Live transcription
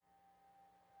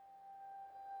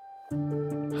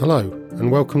Hello, and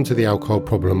welcome to the Alcohol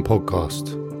Problem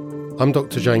Podcast. I'm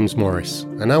Dr. James Morris,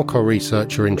 an alcohol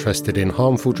researcher interested in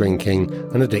harmful drinking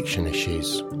and addiction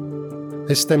issues.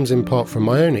 This stems in part from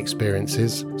my own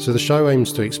experiences, so the show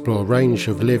aims to explore a range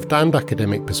of lived and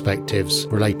academic perspectives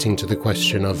relating to the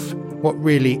question of what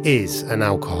really is an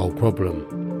alcohol problem.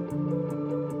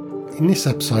 In this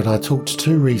episode, I talked to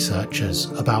two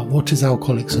researchers about what is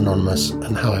Alcoholics Anonymous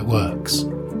and how it works.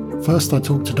 First, I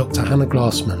talked to Dr. Hannah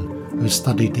Glassman, who has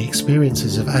studied the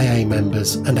experiences of AA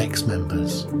members and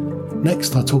ex-members.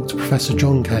 Next, I talked to Professor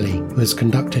John Kelly, who has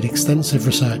conducted extensive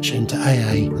research into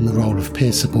AA and the role of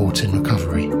peer support in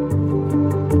recovery.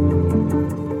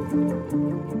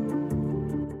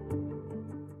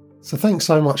 So thanks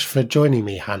so much for joining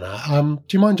me, Hannah.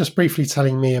 Do you mind just briefly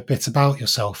telling me a bit about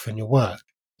yourself and your work?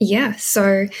 Yeah,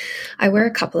 so I wear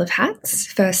a couple of hats.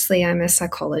 Firstly, I'm a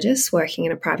psychologist working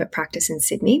in a private practice in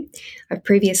Sydney. I've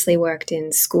previously worked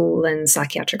in school and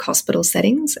psychiatric hospital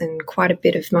settings, and quite a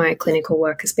bit of my clinical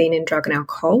work has been in drug and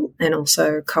alcohol and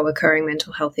also co-occurring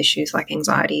mental health issues like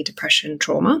anxiety, depression,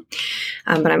 trauma.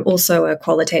 But I'm also a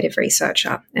qualitative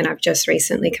researcher, and I've just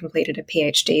recently completed a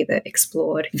PhD that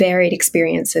explored varied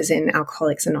experiences in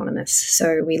Alcoholics Anonymous.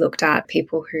 So we looked at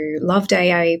people who loved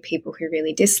AA, people who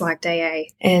really disliked AA,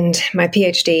 and my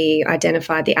PhD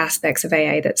identified the aspects of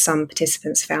AA that some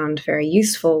participants found very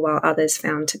useful, while others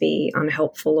found to be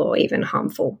unhelpful or even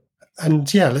harmful.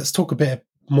 And yeah, let's talk a bit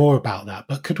more about that.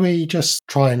 But could we just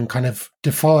try and kind of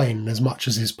define as much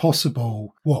as is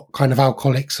possible what kind of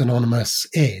Alcoholics Anonymous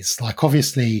is? Like,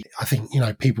 obviously, I think,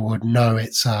 people would know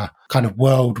it's a kind of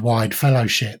worldwide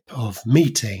fellowship of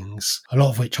meetings, a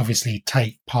lot of which obviously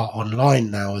take part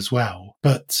online now as well.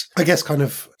 But I guess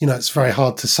it's very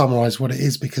hard to summarize what it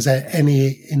is because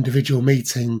any individual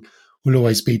meeting will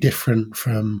always be different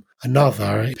from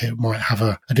another. It might have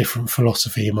a different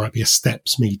philosophy. It might be a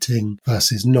steps meeting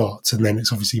versus not. And then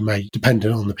it's obviously made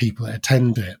dependent on the people that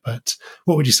attend it. But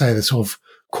what would you say are the sort of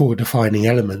core defining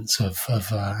elements of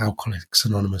Alcoholics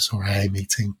Anonymous or AA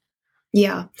meeting?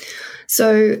 Yeah.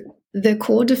 So the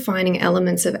core defining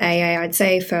elements of AA, I'd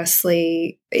say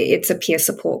firstly, it's a peer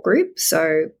support group.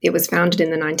 So it was founded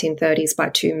in the 1930s by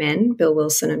two men, Bill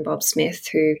Wilson and Bob Smith,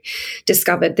 who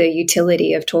discovered the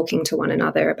utility of talking to one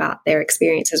another about their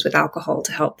experiences with alcohol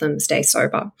to help them stay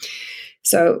sober.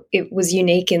 So it was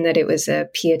unique in that it was a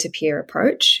peer-to-peer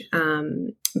approach,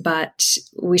 but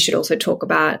we should also talk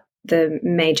about the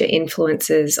major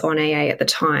influences on AA at the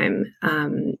time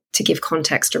to give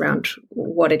context around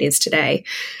what it is today.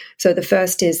 So the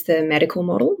first is the medical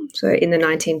model. So in the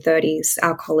 1930s,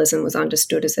 alcoholism was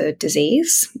understood as a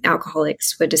disease.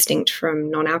 Alcoholics were distinct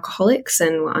from non-alcoholics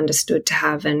and were understood to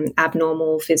have an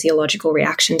abnormal physiological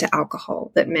reaction to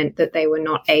alcohol that meant that they were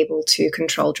not able to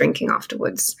control drinking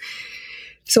afterwards.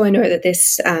 So I know that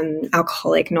this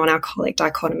alcoholic, non-alcoholic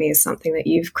dichotomy is something that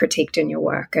you've critiqued in your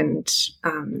work, and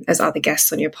as other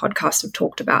guests on your podcast have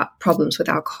talked about, problems with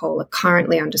alcohol are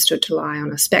currently understood to lie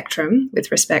on a spectrum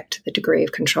with respect to the degree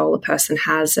of control a person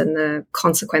has and the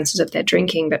consequences of their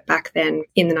drinking. But back then,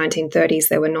 in the 1930s,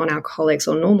 there were non-alcoholics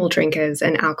or normal drinkers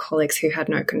and alcoholics who had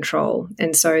no control.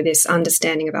 And so this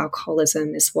understanding of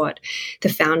alcoholism is what the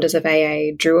founders of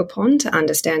AA drew upon to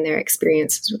understand their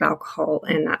experiences with alcohol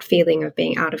and that feeling of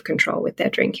being out of control with their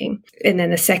drinking. And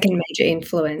then the second major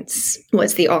influence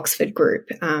was the Oxford group.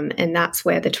 And that's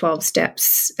where the 12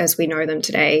 steps, as we know them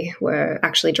today, were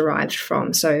actually derived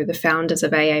from. So the founders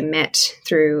of AA met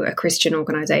through a Christian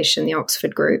organisation, the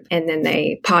Oxford group, and then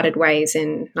they parted ways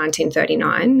in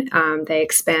 1939. They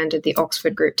expanded the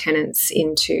Oxford group tenets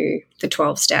into the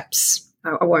 12 steps.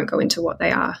 I won't go into what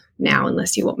they are now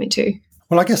unless you want me to.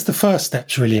 Well, I guess the first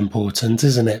step's really important,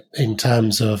 isn't it, in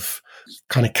terms of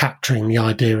kind of capturing the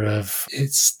idea of,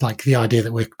 it's like the idea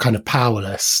that we're kind of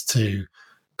powerless to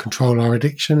control our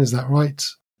addiction. Is that right?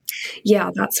 Yeah,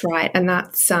 that's right. And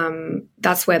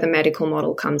that's where the medical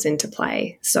model comes into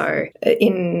play. So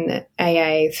in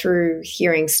AA, through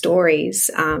hearing stories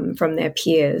from their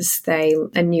peers,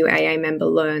 a new AA member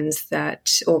learns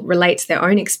that, or relates their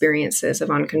own experiences of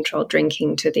uncontrolled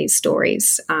drinking to these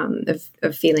stories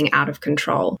of feeling out of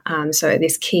control. So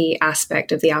this key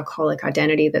aspect of the alcoholic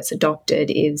identity that's adopted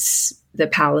is the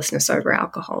powerlessness over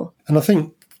alcohol. And I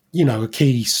think, a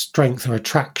key strength or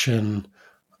attraction,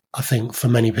 I think, for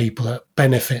many people that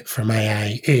benefit from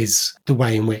AA is the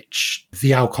way in which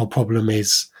the alcohol problem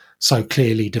is so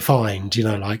clearly defined,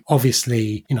 like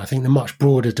obviously, I think the much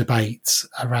broader debate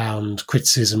around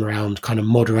criticism around kind of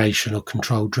moderation or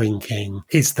controlled drinking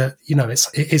is that,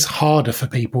 it is harder for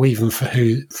people, even for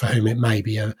whom it may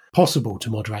be possible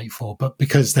to moderate for, but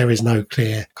because there is no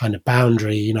clear kind of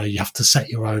boundary, you have to set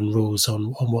your own rules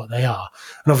on what they are.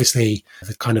 And obviously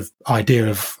the kind of idea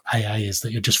of AA is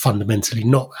that you're just fundamentally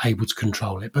not able to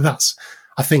control it, but that's,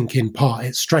 I think, in part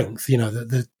its strength,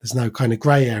 that there's no kind of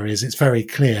grey areas. It's very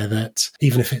clear that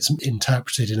even if it's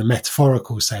interpreted in a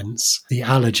metaphorical sense, the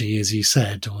allergy, as you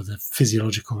said, or the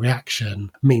physiological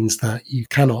reaction means that you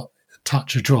cannot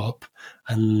touch a drop,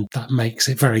 and that makes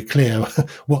it very clear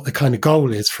what the kind of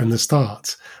goal is from the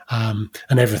start. And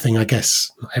everything, I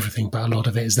guess, not everything, but a lot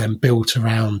of it is then built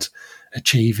around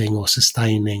achieving or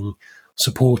sustaining,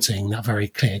 supporting that very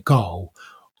clear goal,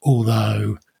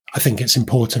 although I think it's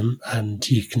important, and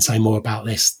you can say more about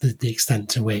this, the extent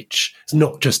to which it's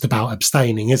not just about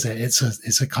abstaining, is it?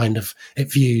 It's a kind of,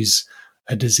 it views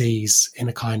a disease in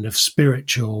a kind of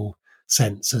spiritual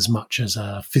sense as much as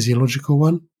a physiological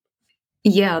one.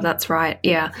 Yeah, that's right.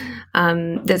 Yeah.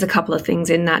 There's a couple of things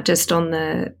in that, just on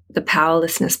the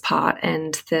powerlessness part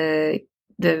and the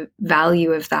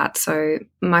value of that. So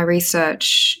my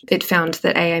research, it found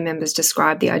that AA members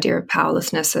described the idea of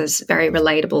powerlessness as very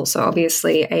relatable. So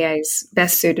obviously AA is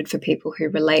best suited for people who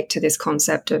relate to this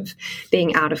concept of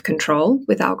being out of control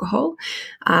with alcohol.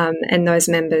 And those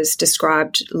members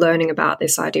described learning about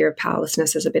this idea of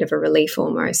powerlessness as a bit of a relief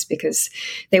almost, because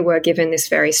they were given this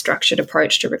very structured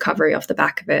approach to recovery off the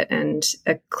back of it and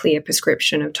a clear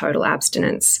prescription of total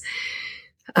abstinence.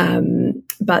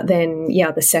 But then,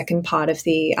 the second part of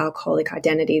the alcoholic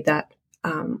identity that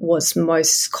was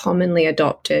most commonly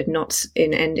adopted,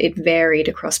 and it varied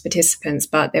across participants,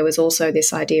 but there was also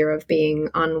this idea of being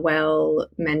unwell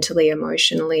mentally,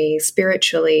 emotionally,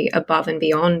 spiritually, above and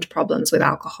beyond problems with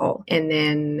alcohol. And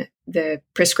then the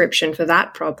prescription for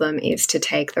that problem is to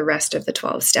take the rest of the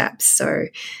 12 steps. So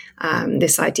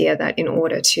this idea that in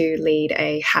order to lead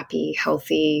a happy,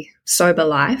 healthy, sober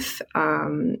life,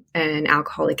 an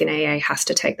alcoholic in AA has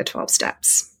to take the 12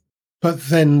 steps. But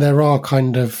then there are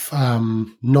kind of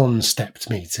non-stepped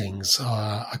meetings.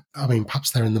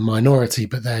 Perhaps they're in the minority,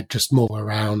 but they're just more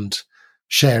around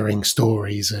sharing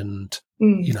stories and,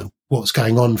 what's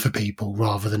going on for people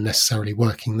rather than necessarily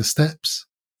working the steps.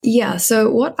 Yeah, so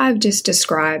what I've just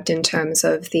described in terms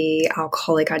of the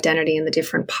alcoholic identity and the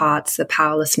different parts, the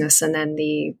powerlessness, and then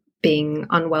the being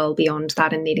unwell beyond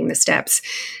that and needing the steps,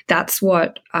 that's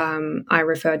what I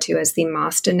refer to as the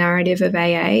master narrative of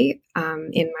AA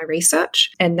in my research.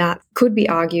 And that could be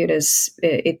argued as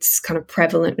it's kind of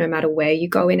prevalent no matter where you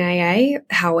go in AA.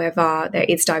 However, there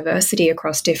is diversity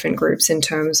across different groups in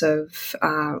terms of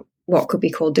what could be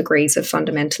called degrees of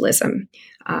fundamentalism,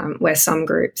 where some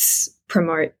groups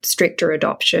promote stricter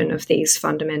adoption of these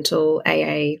fundamental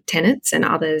AA tenets, and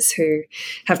others who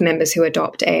have members who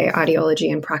adopt AA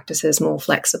ideology and practices more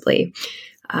flexibly.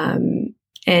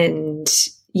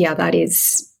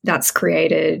 That's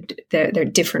created, there are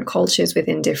different cultures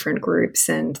within different groups,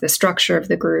 and the structure of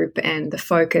the group and the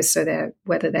focus, so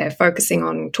whether they're focusing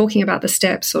on talking about the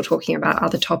steps or talking about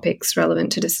other topics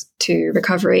relevant to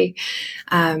recovery.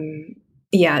 And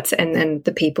then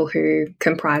the people who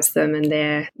comprise them and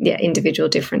their individual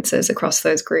differences across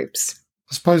those groups.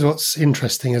 I suppose what's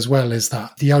interesting as well is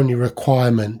that the only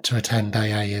requirement to attend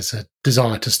AA is a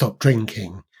desire to stop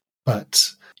drinking,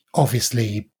 but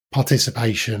obviously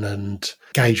participation and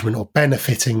engagement or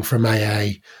benefiting from AA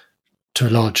to a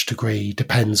large degree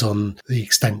depends on the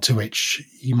extent to which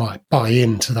you might buy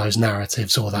into those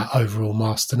narratives or that overall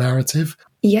master narrative.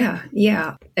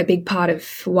 Yeah. A big part of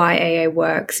why AA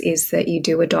works is that you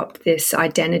do adopt this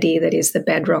identity that is the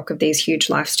bedrock of these huge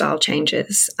lifestyle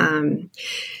changes. And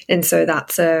so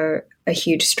that's a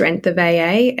huge strength of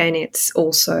AA, and it's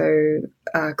also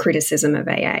a criticism of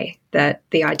AA, that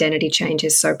the identity change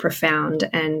is so profound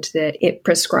and that it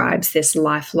prescribes this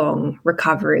lifelong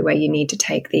recovery where you need to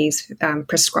take these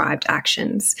prescribed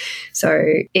actions. So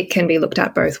it can be looked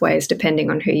at both ways depending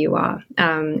on who you are.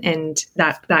 And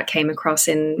that came across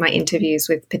in my interviews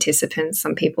with participants.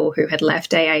 Some people who had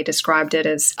left AA described it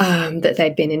as that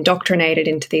they'd been indoctrinated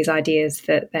into these ideas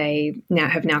that they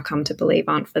have now come to believe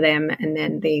aren't for them. And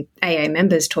then the AA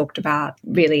members talked about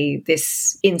really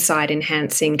this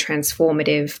insight-enhancing,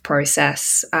 transformative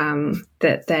process where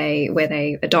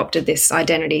they adopted this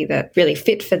identity that really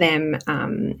fit for them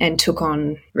and took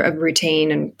on a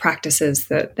routine and practices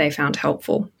that they found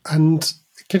helpful. And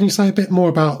can you say a bit more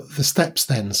about the steps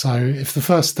then? So if the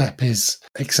first step is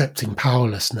accepting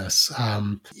powerlessness,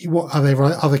 what are there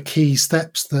other key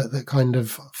steps that kind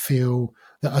of feel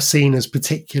that are seen as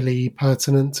particularly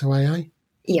pertinent to AA?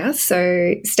 Yeah,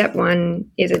 so step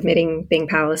one is admitting being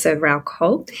powerless over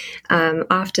alcohol.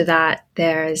 After that,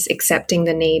 there's accepting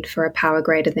the need for a power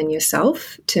greater than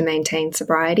yourself to maintain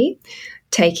sobriety,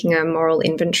 taking a moral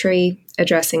inventory,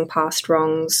 addressing past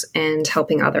wrongs, and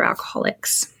helping other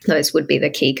alcoholics. Those would be the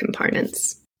key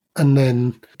components. And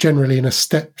then generally in a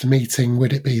stepped meeting,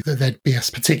 would it be that there'd be a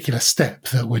particular step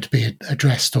that would be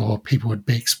addressed, or people would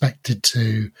be expected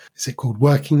to, is it called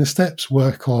working the steps,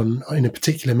 work on in a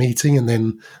particular meeting, and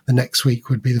then the next week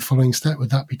would be the following step? Would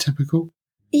that be typical?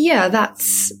 Yeah,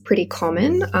 that's pretty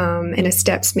common. In a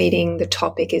steps meeting, the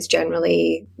topic is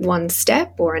generally one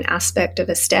step or an aspect of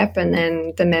a step, and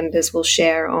then the members will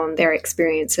share on their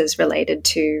experiences related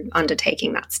to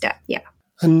undertaking that step. Yeah.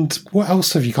 And what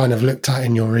else have you kind of looked at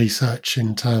in your research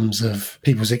in terms of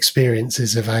people's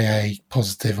experiences of AA,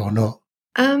 positive or not?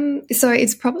 So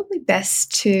it's probably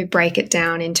best to break it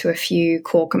down into a few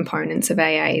core components of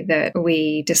AA that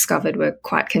we discovered were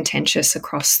quite contentious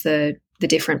across the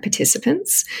different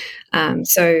participants.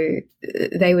 So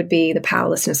they would be the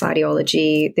powerlessness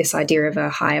ideology, this idea of a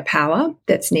higher power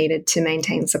that's needed to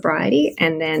maintain sobriety,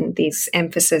 and then this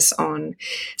emphasis on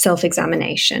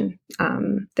self-examination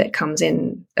that comes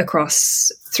in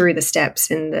across through the steps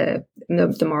in the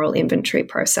moral inventory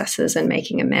processes and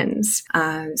making amends.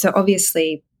 So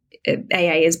obviously,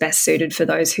 AA is best suited for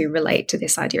those who relate to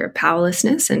this idea of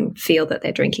powerlessness and feel that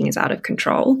their drinking is out of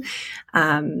control.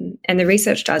 And the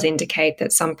research does indicate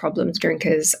that some problem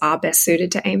drinkers are best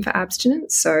suited to aim for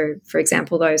abstinence. So, for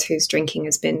example, those whose drinking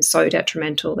has been so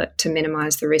detrimental that to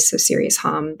minimise the risks of serious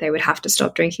harm, they would have to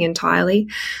stop drinking entirely,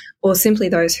 or simply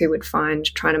those who would find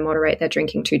trying to moderate their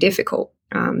drinking too difficult.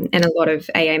 And a lot of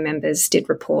AA members did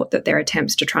report that their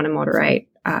attempts to try to moderate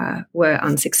were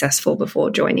unsuccessful before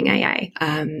joining AA.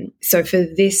 So for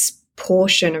this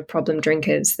portion of problem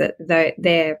drinkers, that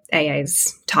they're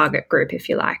AA's target group, if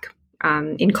you like.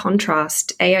 In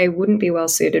contrast, AA wouldn't be well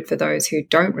suited for those who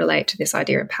don't relate to this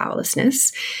idea of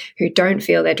powerlessness, who don't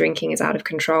feel their drinking is out of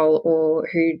control, or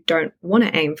who don't want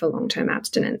to aim for long-term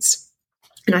abstinence.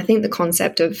 And I think the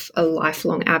concept of a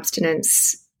lifelong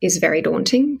abstinence is very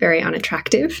daunting, very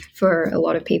unattractive for a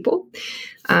lot of people.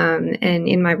 And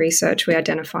in my research, we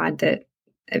identified that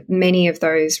many of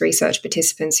those research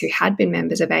participants who had been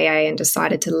members of AA and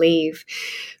decided to leave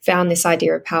found this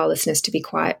idea of powerlessness to be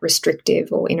quite restrictive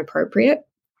or inappropriate,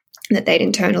 that they'd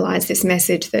internalised this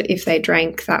message that if they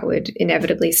drank, that would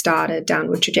inevitably start a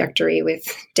downward trajectory with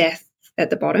death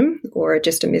at the bottom or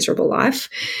just a miserable life.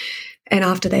 And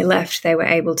after they left, they were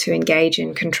able to engage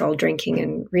in controlled drinking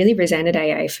and really resented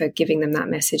AA for giving them that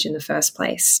message in the first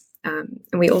place. And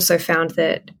we also found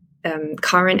that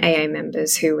current AA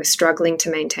members who were struggling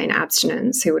to maintain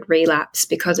abstinence, who would relapse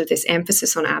because of this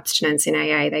emphasis on abstinence in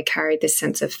AA, they carried this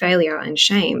sense of failure and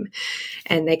shame.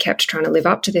 And they kept trying to live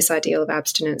up to this ideal of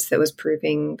abstinence that was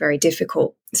proving very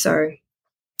difficult. So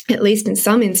at least in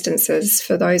some instances,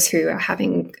 for those who are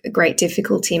having great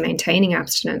difficulty maintaining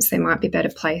abstinence, they might be better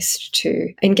placed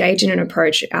to engage in an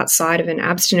approach outside of an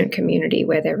abstinent community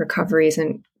where their recovery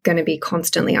isn't going to be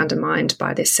constantly undermined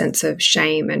by this sense of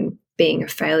shame and being a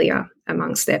failure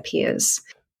amongst their peers.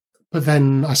 But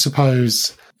then I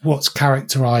suppose what's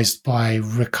characterised by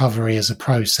recovery as a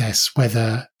process,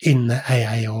 whether in the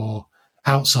AA or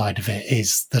outside of it,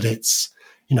 is that it's,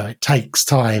 it takes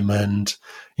time, and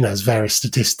there's various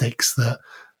statistics that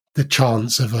the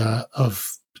chance of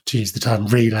to use the term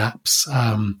relapse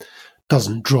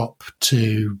doesn't drop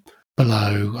to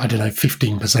below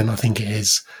 15%, I think it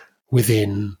is,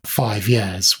 within 5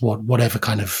 years, whatever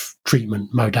kind of treatment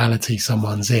modality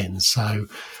someone's in. So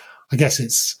I guess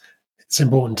it's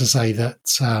important to say that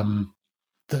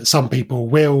that some people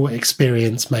will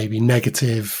experience maybe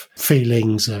negative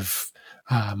feelings of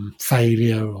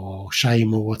failure or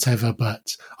shame or whatever,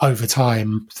 but over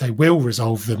time they will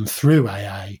resolve them through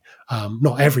AA.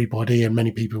 Not everybody, and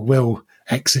many people will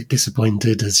exit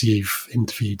disappointed, as you've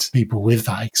interviewed people with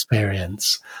that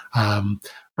experience.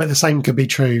 But the same could be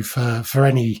true for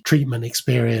any treatment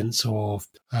experience or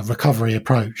recovery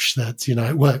approach, that,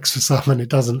 it works for some and it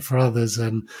doesn't for others.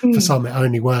 And for some, it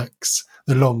only works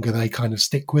the longer they kind of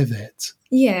stick with it.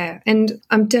 Yeah, and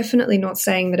I'm definitely not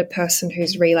saying that a person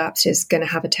who's relapsed is going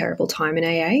to have a terrible time in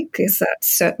AA, because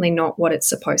that's certainly not what it's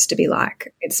supposed to be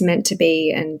like. It's meant to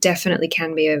be, and definitely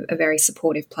can be, a very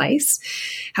supportive place.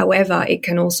 However, it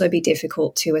can also be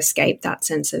difficult to escape that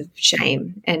sense of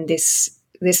shame and this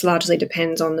this largely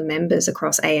depends on the members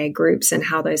across AA groups and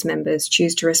how those members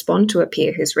choose to respond to a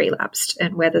peer who's relapsed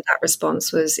and whether that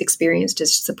response was experienced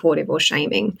as supportive or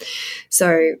shaming.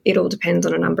 So it all depends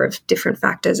on a number of different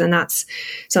factors, and that's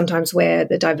sometimes where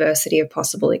the diversity of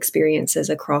possible experiences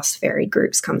across varied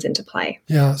groups comes into play.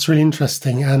 Yeah, that's really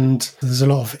interesting. And there's a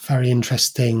lot of very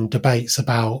interesting debates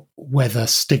about whether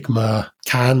stigma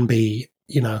can be,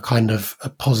 kind of a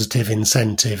positive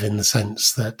incentive, in the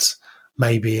sense that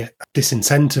maybe it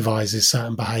disincentivizes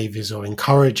certain behaviours or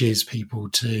encourages people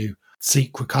to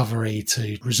seek recovery,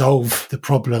 to resolve the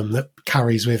problem that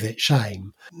carries with it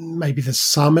shame. Maybe there's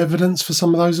some evidence for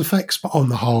some of those effects, but on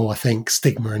the whole, I think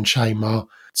stigma and shame are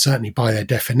certainly by their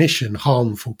definition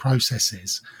harmful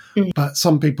processes. But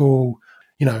some people,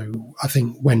 I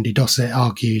think Wendy Dossett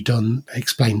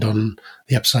explained on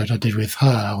the episode I did with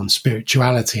her on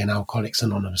spirituality and Alcoholics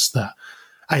Anonymous that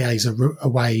AA is a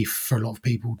way for a lot of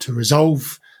people to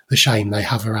resolve the shame they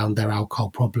have around their alcohol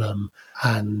problem.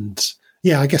 And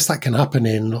yeah, I guess that can happen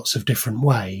in lots of different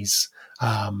ways.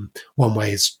 One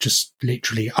way is just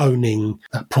literally owning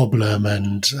that problem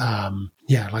and,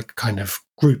 kind of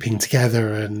grouping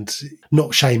together and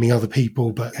not shaming other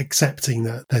people, but accepting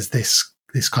that there's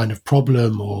this kind of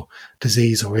problem or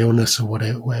disease or illness or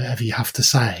whatever you have to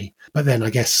say. But then I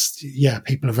guess,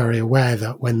 people are very aware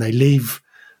that when they leave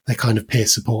their kind of peer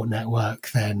support network,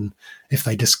 then if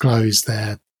they disclose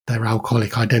their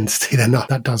alcoholic identity, then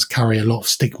that does carry a lot of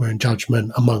stigma and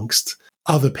judgment amongst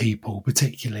other people,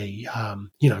 particularly,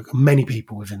 many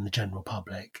people within the general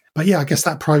public. But I guess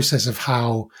that process of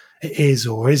how it is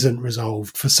or isn't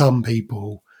resolved for some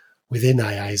people within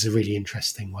AA is a really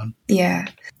interesting one. Yeah.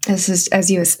 As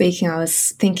you were speaking, I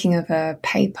was thinking of a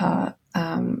paper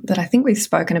that I think we've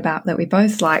spoken about that we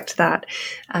both liked, that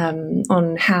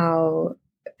on how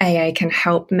AA can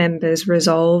help members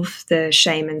resolve the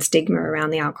shame and stigma around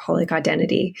the alcoholic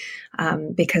identity,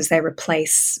 because they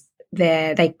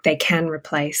can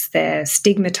replace their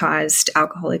stigmatized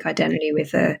alcoholic identity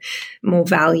with a more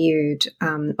valued,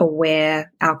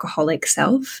 aware alcoholic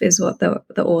self, is what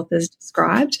the authors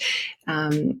described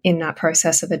in that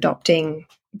process of adopting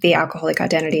the alcoholic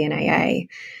identity in AA.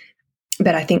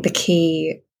 But I think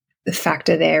the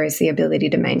factor there is the ability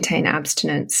to maintain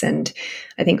abstinence. And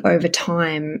I think over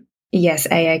time, yes,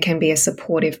 AA can be a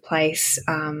supportive place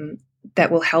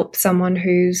that will help someone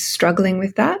who's struggling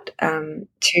with that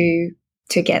to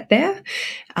get there.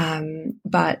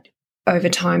 But over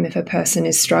time, if a person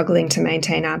is struggling to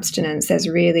maintain abstinence,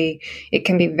 it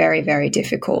can be very, very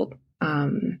difficult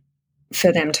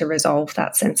for them to resolve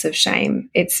that sense of shame.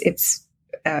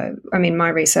 My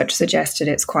research suggested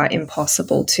it's quite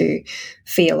impossible to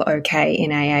feel okay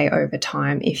in AA over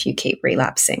time if you keep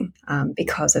relapsing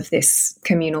because of this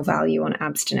communal value on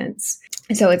abstinence.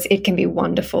 So it can be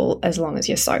wonderful as long as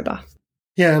you're sober.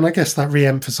 Yeah, and I guess that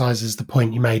re-emphasises the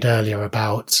point you made earlier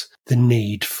about the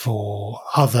need for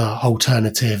other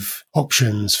alternative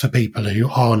options for people who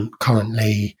aren't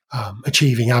currently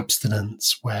achieving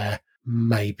abstinence, where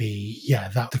maybe,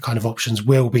 that the kind of options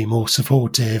will be more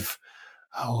supportive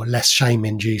or less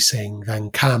shame-inducing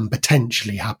than can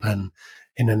potentially happen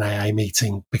in an AA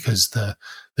meeting, because the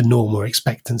norm or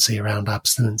expectancy around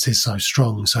abstinence is so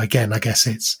strong. So again, I guess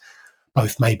it's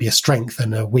both maybe a strength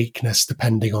and a weakness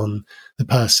depending on the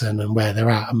person and where they're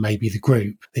at, and maybe the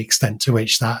group, the extent to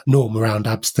which that norm around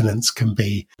abstinence can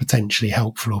be potentially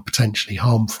helpful or potentially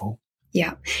harmful.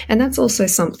 Yeah, and that's also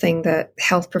something that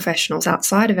health professionals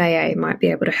outside of AA might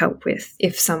be able to help with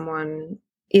if someone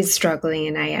is struggling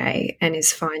in AA and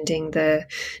is finding the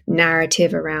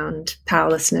narrative around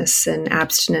powerlessness and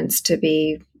abstinence to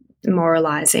be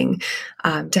moralizing,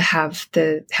 to have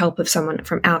the help of someone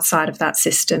from outside of that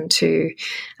system to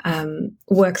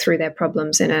work through their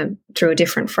problems through a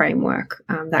different framework.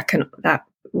 That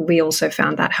we also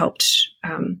found that helped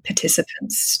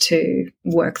participants to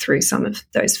work through some of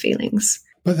those feelings.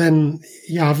 But then,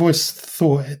 I've always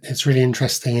thought it's really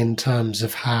interesting in terms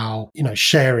of how,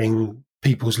 sharing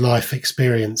people's life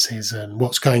experiences and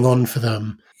what's going on for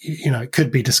them, it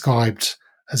could be described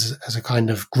as a kind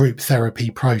of group therapy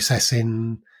process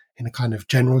in a kind of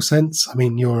general sense. I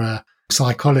mean, you're a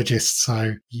psychologist,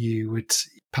 so you would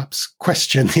perhaps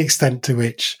question the extent to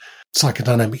which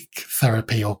psychodynamic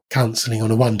therapy or counselling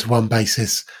on a one-to-one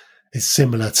basis is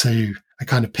similar to a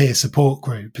kind of peer support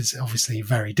group. Is obviously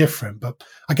very different. But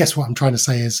I guess what I'm trying to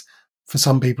say is, for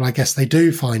some people, I guess they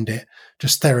do find it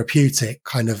just therapeutic,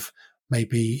 kind of.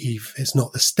 Maybe it's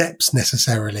not the steps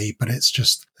necessarily, but it's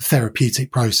just the therapeutic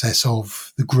process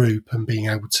of the group and being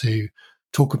able to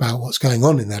talk about what's going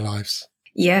on in their lives.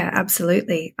 Yeah,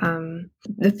 absolutely.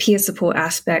 The peer support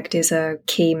aspect is a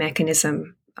key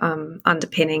mechanism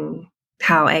underpinning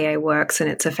how AA works and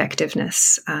its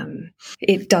effectiveness.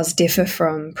 It does differ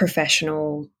from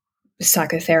professional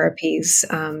psychotherapies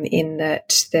in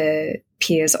that the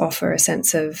peers offer a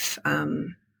sense of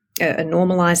a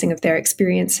normalizing of their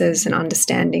experiences and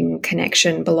understanding,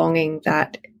 connection, belonging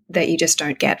that you just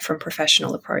don't get from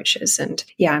professional approaches. And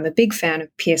yeah, I'm a big fan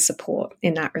of peer support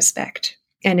in that respect.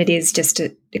 And it is just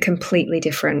a completely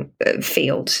different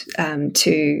field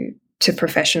to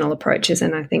professional approaches.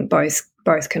 And I think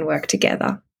both can work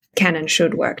together, can and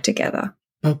should work together.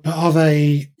 But are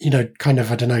they, kind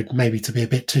of, I don't know, maybe to be a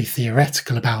bit too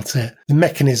theoretical about it, the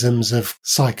mechanisms of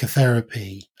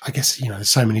psychotherapy, I guess, there's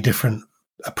so many different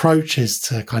approaches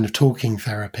to kind of talking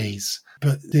therapies.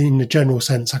 But in the general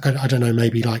sense, I don't know,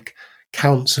 maybe like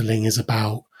counselling is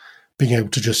about being able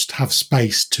to just have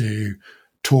space to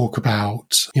talk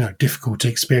about, difficult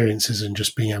experiences and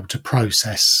just being able to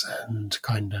process and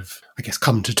kind of, I guess,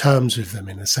 come to terms with them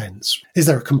in a sense. Is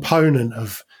there a component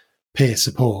of peer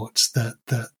support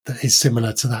that is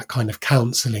similar to that kind of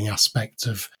counselling aspect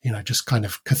of, just kind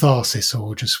of catharsis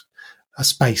or just a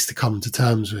space to come to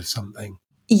terms with something?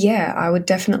 Yeah, I would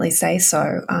definitely say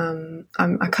so.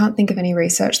 I can't think of any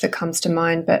research that comes to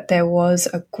mind, but there was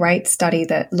a great study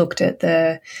that looked at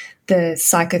the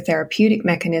psychotherapeutic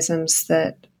mechanisms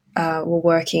that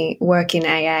work in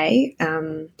AA,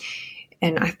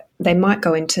 and they might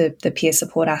go into the peer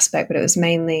support aspect, but it was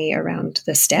mainly around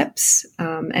the steps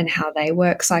and how they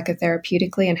work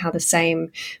psychotherapeutically, and how the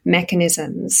same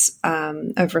mechanisms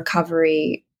of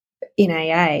recovery in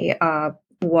AA are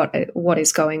what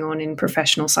is going on in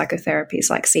professional psychotherapies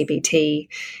like CBT,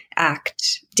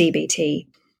 ACT, DBT.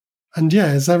 And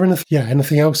is there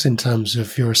anything else in terms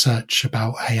of your research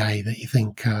about AA that you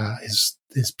think is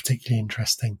particularly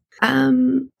interesting?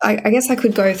 I guess I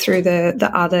could go through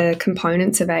the other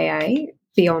components of AA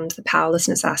beyond the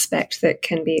powerlessness aspect that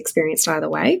can be experienced either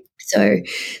way. So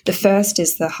the first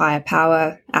is the higher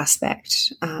power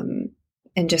aspect,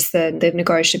 and just the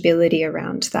negotiability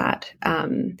around that.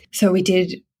 So we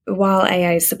did, while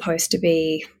AA is supposed to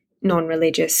be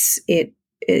non-religious,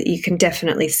 you can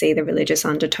definitely see the religious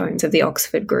undertones of the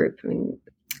Oxford group. I mean,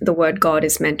 the word God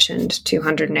is mentioned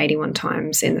 281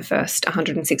 times in the first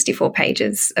 164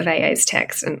 pages of AA's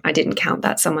text, and I didn't count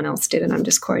that, someone else did, and I'm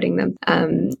just quoting them.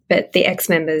 But the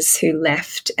ex-members who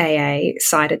left AA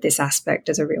cited this aspect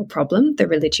as a real problem, the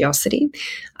religiosity.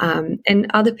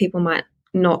 And other people might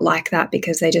not like that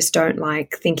because they just don't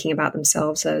like thinking about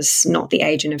themselves as not the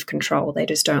agent of control. They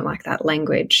just don't like that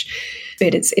language.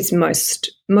 But it's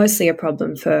mostly a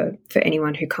problem for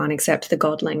anyone who can't accept the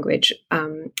God language.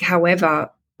 However,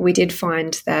 we did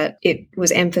find that it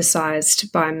was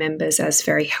emphasised by members as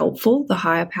very helpful, the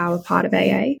higher power part of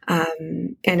AA.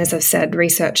 And as I've said,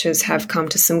 researchers have come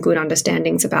to some good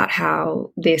understandings about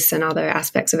how this and other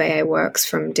aspects of AA works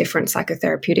from different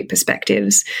psychotherapeutic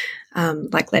perspectives,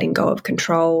 like letting go of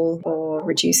control or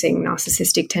reducing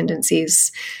narcissistic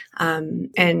tendencies.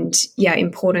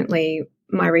 Importantly,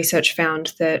 my research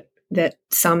found that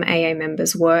some AA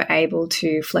members were able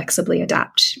to flexibly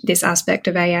adapt this aspect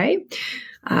of AA,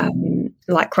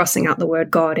 like crossing out the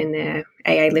word God in their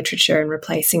AA literature and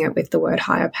replacing it with the word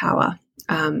higher power,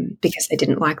 because they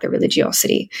didn't like the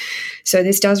religiosity. So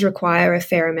this does require a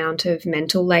fair amount of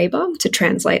mental labour to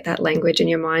translate that language in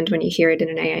your mind when you hear it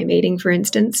in an AA meeting, for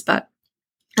instance, but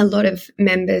a lot of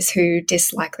members who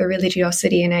dislike the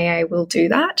religiosity in AA will do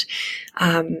that.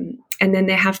 And then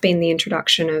there have been the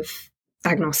introduction of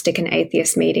agnostic and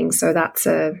atheist meetings, so that's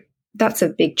a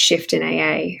big shift in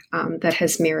AA that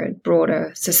has mirrored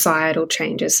broader societal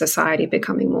changes, society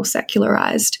becoming more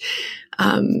secularized.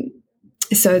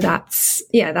 So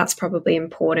that's probably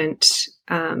important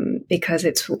because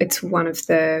it's one of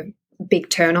the big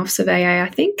turnoffs of AA, I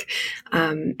think,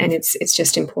 and it's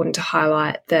just important to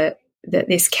highlight that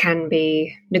this can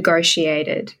be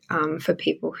negotiated for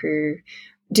people who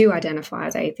do identify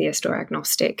as atheist or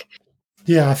agnostic.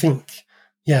 Yeah, I think.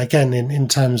 Yeah, again, in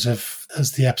terms of,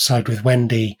 as the episode with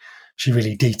Wendy, she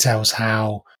really details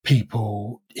how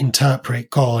people interpret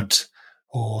God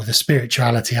or the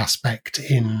spirituality aspect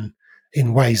in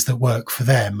ways that work for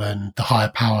them, and the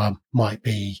higher power might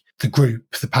be the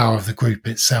group, the power of the group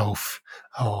itself,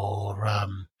 or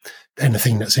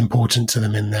anything that's important to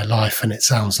them in their life. And it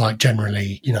sounds like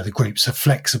generally, the groups are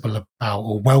flexible about,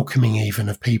 or welcoming even,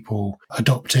 of people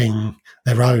adopting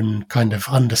their own kind of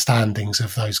understandings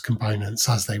of those components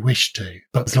as they wish to.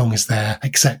 But as long as they're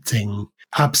accepting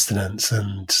abstinence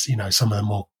and, some of the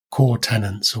more core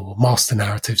tenets or master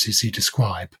narratives as you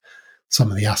describe,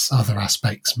 some of the other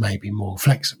aspects may be more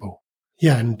flexible.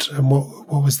 Yeah, and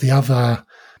what was the other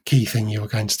key thing you were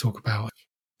going to talk about?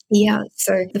 Yeah,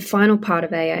 so the final part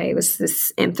of AA was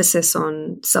this emphasis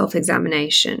on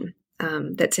self-examination.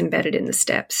 That's embedded in the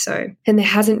steps. So, and there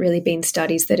hasn't really been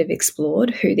studies that have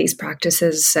explored who these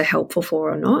practices are helpful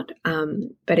for or not.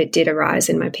 But it did arise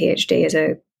in my PhD as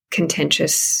a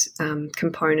contentious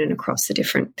component across the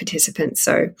different participants.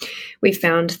 So we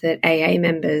found that AA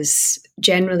members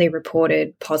generally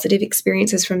reported positive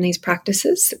experiences from these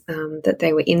practices, that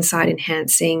they were insight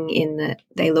enhancing in that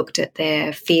they looked at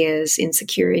their fears,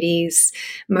 insecurities,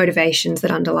 motivations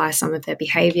that underlie some of their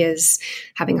behaviors,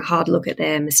 having a hard look at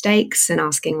their mistakes and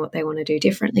asking what they want to do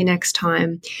differently next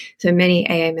time. So many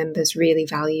AA members really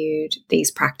valued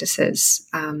these practices,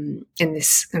 and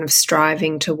this kind of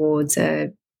striving towards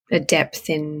a depth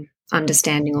in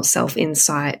understanding or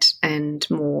self-insight and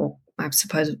more, I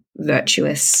suppose,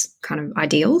 virtuous kind of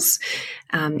ideals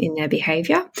in their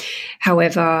behaviour.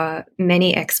 However,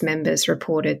 many ex-members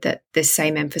reported that this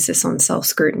same emphasis on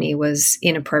self-scrutiny was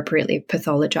inappropriately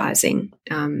pathologising,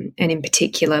 and in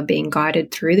particular being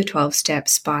guided through the 12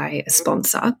 steps by a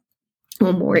sponsor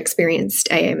or more experienced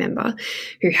AA member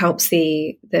who helps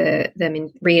them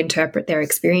reinterpret their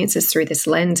experiences through this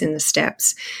lens in the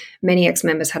steps. Many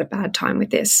ex-members had a bad time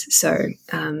with this. So,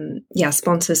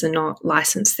 sponsors are not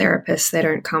licensed therapists. They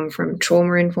don't come from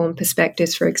trauma-informed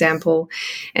perspectives, for example.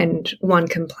 And one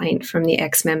complaint from the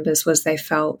ex-members was they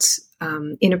felt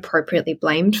inappropriately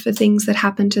blamed for things that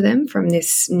happened to them from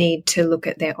this need to look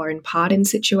at their own part in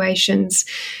situations.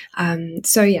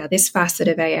 This facet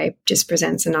of AA just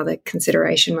presents another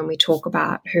consideration when we talk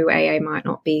about who AA might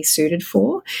not be suited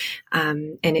for.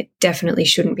 And it definitely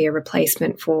shouldn't be a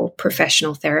replacement for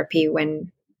professional therapy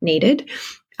when needed.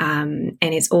 And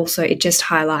it just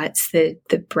highlights the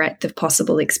breadth of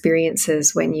possible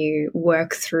experiences when you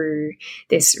work through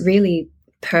this really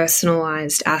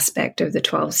personalized aspect of the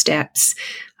 12 steps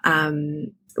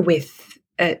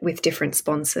with different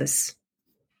sponsors.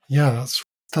 Yeah,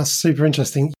 that's super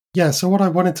interesting. Yeah, so what I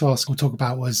wanted to ask or talk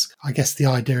about was, I guess, the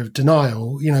idea of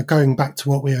denial, going back to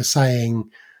what we were saying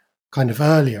kind of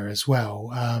earlier as well.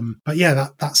 But yeah,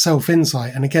 that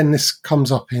self-insight. And again, this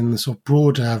comes up in the sort of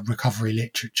broader recovery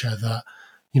literature that,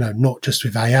 not just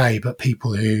with AA, but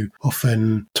people who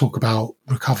often talk about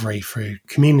recovery through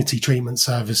community treatment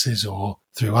services or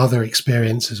through other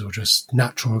experiences or just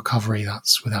natural recovery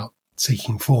that's without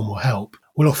seeking formal help,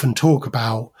 will often talk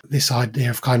about this idea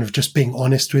of kind of just being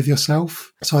honest with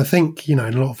yourself. So I think, in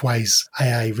a lot of ways,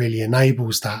 AA really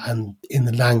enables that. And in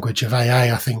the language of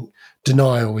AA, I think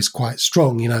denial is quite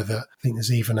strong, that I think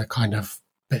there's even a kind of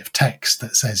bit of text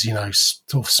that says,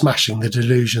 sort of smashing the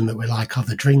delusion that we're like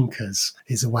other drinkers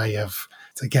is a way of,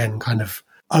 again, kind of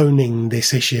owning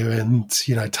this issue and,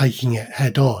 taking it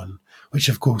head on, which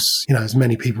of course, as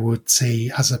many people would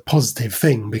see as a positive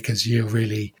thing because you're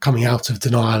really coming out of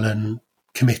denial and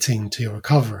committing to your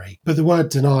recovery. But the word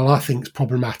denial, I think, is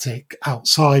problematic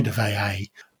outside of AA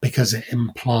because it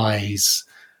implies,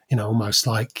 almost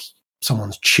like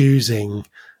someone's choosing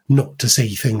not to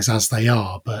see things as they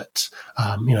are. But,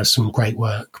 some great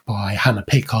work by Hannah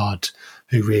Pickard,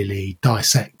 who really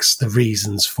dissects the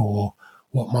reasons for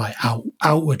what might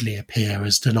outwardly appear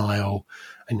as denial,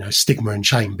 and, stigma and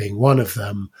shame being one of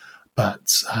them.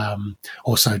 But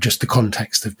also just the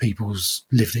context of people's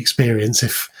lived experience.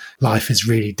 If life is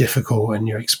really difficult and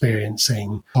you're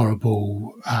experiencing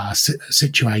horrible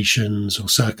situations or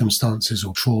circumstances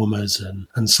or traumas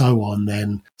and so on,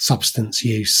 then substance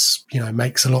use,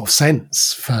 makes a lot of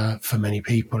sense for many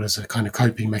people as a kind of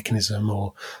coping mechanism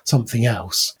or something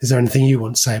else. Is there anything you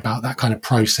want to say about that kind of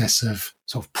process of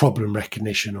sort of problem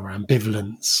recognition or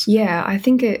ambivalence? Yeah, I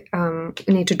think I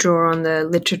need to draw on the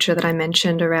literature that I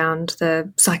mentioned around the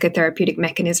psychotherapeutic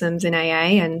mechanisms in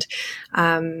AA, and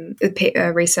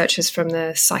researchers from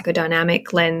the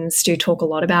psychodynamic lens do talk a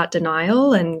lot about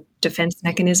denial and defense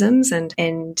mechanisms. And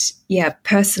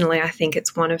personally, I think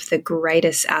it's one of the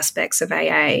greatest aspects of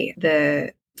AA,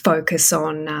 the focus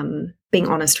on being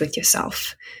honest with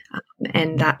yourself,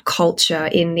 and that culture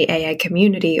in the AA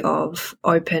community of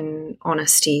open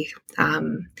honesty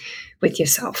with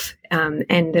yourself.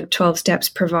 And the 12 steps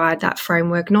provide that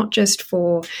framework, not just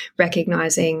for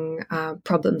recognizing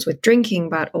problems with drinking,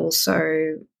 but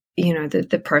also,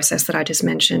 the process that I just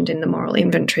mentioned in the moral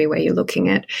inventory, where you're looking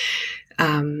at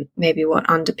maybe what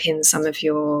underpins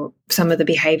some of the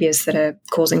behaviors that are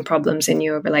causing problems in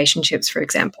your relationships, for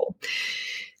example.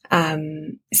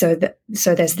 So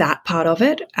there's that part of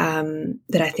it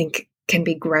that I think can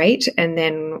be great. And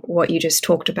then what you just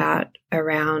talked about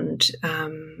around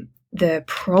the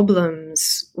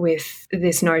problems with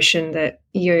this notion that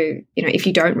if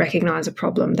you don't recognize a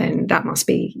problem, then that must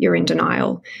be you're in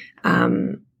denial.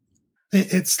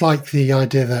 It's like the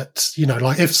idea that,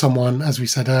 like if someone, as we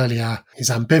said earlier, is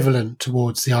ambivalent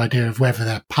towards the idea of whether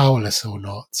they're powerless or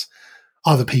not,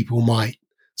 other people might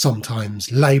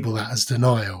sometimes label that as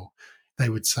denial. They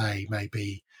would say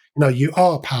maybe, you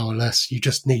are powerless, you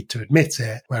just need to admit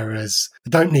it, whereas they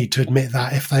don't need to admit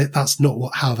that if that's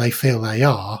not how they feel they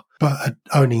are, but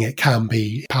owning it can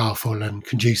be powerful and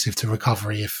conducive to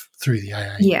recovery through the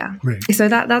AA route. So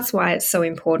that's why it's so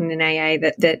important in AA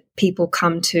that people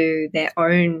come to their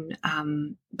own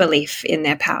belief in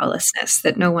their powerlessness,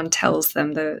 that no one tells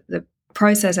them. The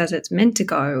process as it's meant to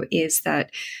go is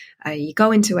that you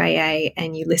go into AA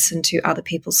and you listen to other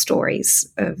people's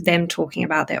stories of them talking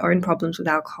about their own problems with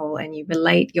alcohol, and you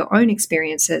relate your own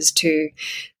experiences to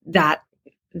that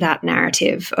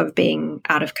narrative of being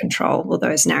out of control, or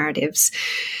those narratives.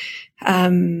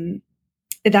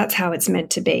 That's how it's meant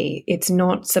to be. It's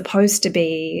not supposed to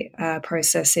be a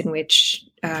process in which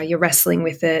you're wrestling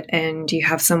with it and you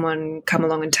have someone come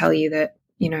along and tell you that,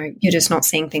 you're just not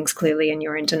seeing things clearly and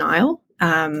you're in denial.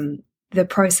 The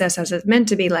process as it's meant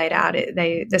to be laid out,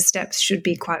 the steps should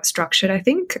be quite structured, I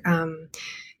think.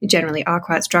 Generally are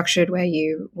quite structured, where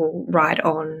you will write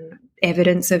on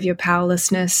evidence of your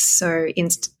powerlessness, so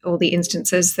all the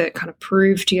instances that kind of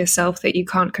prove to yourself that you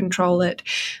can't control it,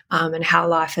 and how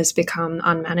life has become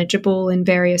unmanageable in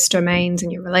various domains,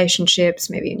 in your relationships,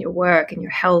 maybe in your work, in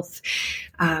your health,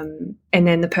 and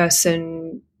then the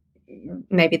person,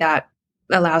 maybe that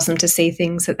allows them to see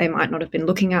things that they might not have been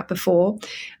looking at before.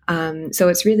 So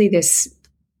it's really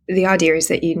the idea is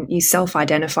that you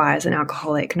self-identify as an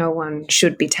alcoholic. No one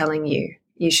should be telling you.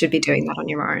 You should be doing that on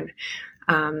your own.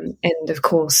 And of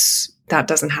course, that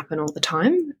doesn't happen all the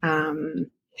time.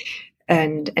 And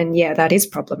that is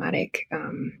problematic,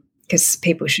 because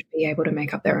people should be able to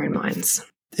make up their own minds.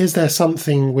 Is there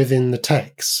something within the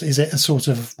text? Is it a sort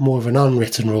of more of an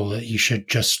unwritten rule that you should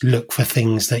just look for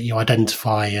things that you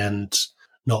identify and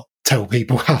not tell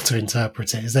people how to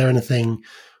interpret it? Is there anything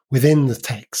within the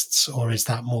texts, or is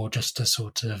that more just a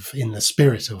sort of in the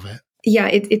spirit of it? Yeah,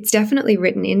 it's definitely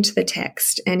written into the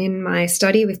text. And in my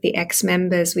study with the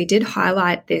ex-members, we did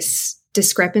highlight this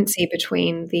discrepancy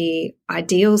between the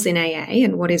ideals in AA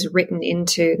and what is written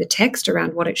into the text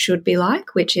around what it should be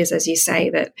like, which is, as you say,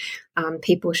 that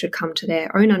people should come to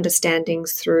their own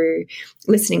understandings through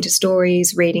listening to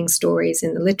stories, reading stories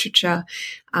in the literature,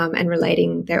 and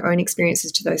relating their own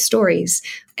experiences to those stories.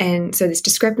 And so this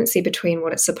discrepancy between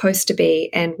what it's supposed to be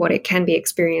and what it can be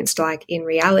experienced like in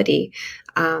reality,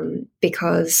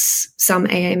 because some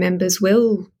AA members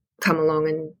will come along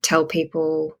and tell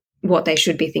people what they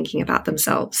should be thinking about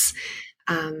themselves.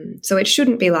 So it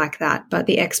shouldn't be like that, but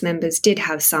the ex-members did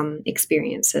have some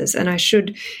experiences. And I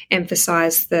should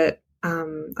emphasize that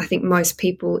I think most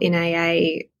people in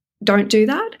AA don't do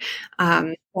that,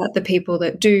 but the people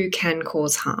that do can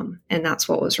cause harm. And that's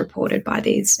what was reported by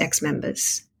these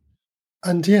ex-members.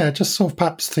 And just sort of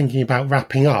perhaps thinking about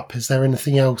wrapping up, is there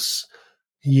anything else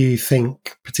you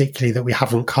think particularly that we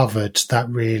haven't covered that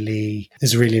really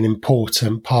is really an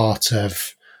important part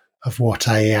of what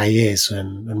AA is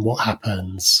and what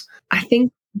happens? I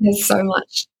think there's so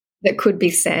much that could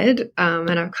be said,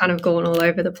 and I've kind of gone all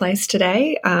over the place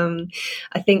today.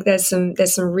 I think there's some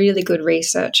really good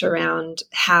research around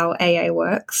how AA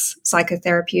works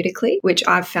psychotherapeutically, which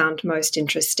I've found most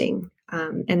interesting.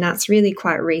 And that's really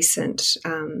quite recent.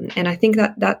 And I think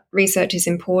that research is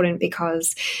important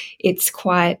because it's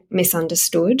quite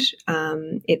misunderstood.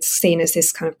 It's seen as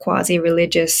this kind of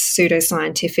quasi-religious,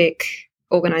 pseudoscientific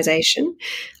organisation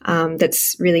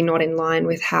that's really not in line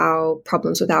with how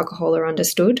problems with alcohol are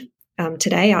understood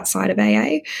today outside of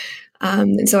AA.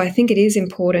 And so I think it is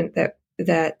important that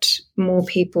more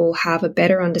people have a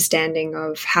better understanding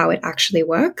of how it actually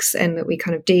works, and that we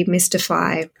kind of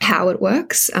demystify how it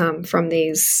works from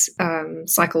these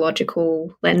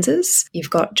psychological lenses. You've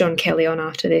got John Kelly on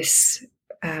after this,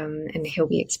 and he'll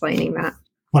be explaining that.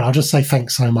 Well, I'll just say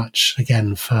thanks so much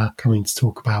again for coming to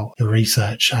talk about your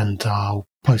research, and I'll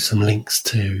post some links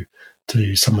to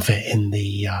some of it in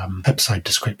the episode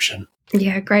description.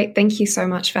 Yeah, great. Thank you so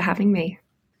much for having me.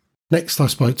 Next, I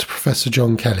spoke to Professor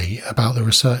John Kelly about the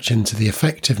research into the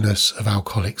effectiveness of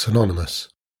Alcoholics Anonymous.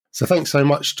 So thanks so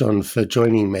much, John, for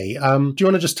joining me. Do you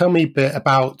want to just tell me a bit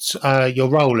about your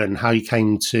role and how you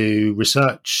came to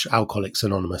research Alcoholics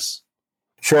Anonymous?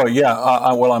 Sure. Yeah.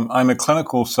 Well, I'm a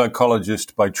clinical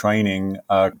psychologist by training,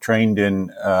 trained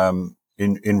in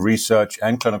research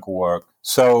and clinical work.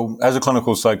 So, as a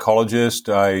clinical psychologist,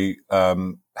 I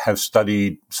have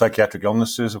studied psychiatric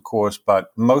illnesses, of course, but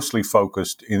mostly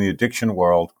focused in the addiction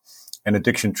world and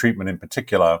addiction treatment in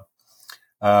particular.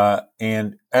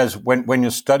 And when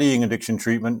you're studying addiction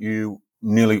treatment, you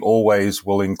nearly always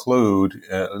will include,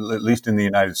 at least in the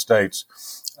United States,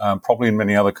 probably in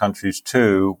many other countries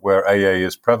too, where AA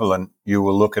is prevalent, you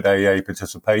will look at AA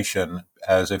participation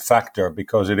as a factor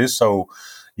because it is so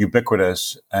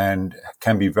ubiquitous and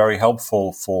can be very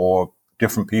helpful for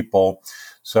different people.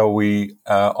 So we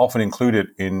often include it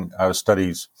in our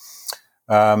studies.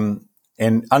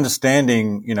 And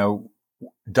understanding,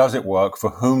 does it work? For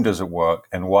whom does it work?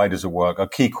 And why does it work? Are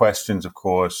key questions, of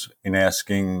course, in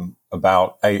asking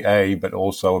about AA, but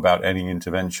also about any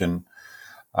intervention.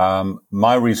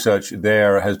 My research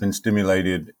there has been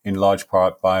stimulated in large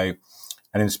part by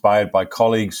and inspired by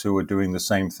colleagues who were doing the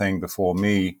same thing before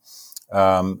me,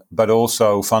 but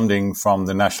also funding from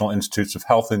the National Institutes of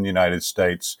Health in the United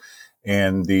States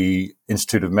and the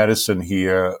Institute of Medicine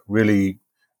here really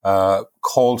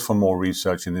called for more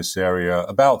research in this area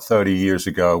about 30 years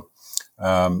ago,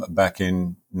 back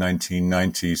in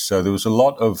 1990. So there was a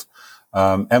lot of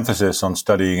emphasis on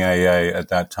studying AA at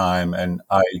that time, and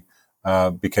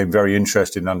I became very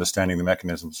interested in understanding the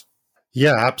mechanisms.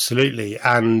 Yeah, absolutely.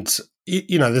 And,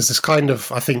 there's this kind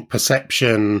of, I think,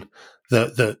 perception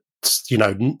that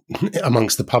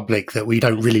amongst the public that we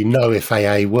don't really know if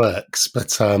AA works.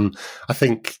 But I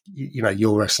think,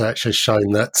 your research has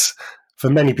shown that for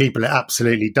many people, it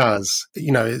absolutely does.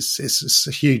 It's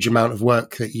a huge amount of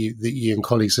work that you and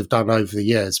colleagues have done over the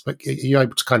years. But are you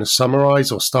able to kind of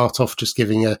summarize or start off just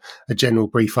giving a general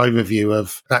brief overview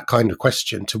of that kind of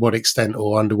question? To what extent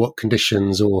or under what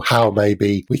conditions or how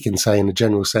maybe we can say in a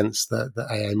general sense that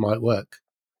AA might work?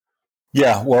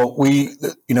 Yeah, well,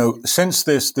 since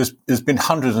there's been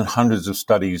hundreds and hundreds of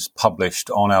studies published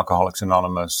on Alcoholics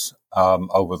Anonymous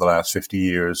over the last 50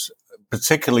 years.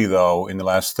 Particularly, though, in the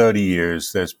last 30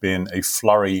 years, there's been a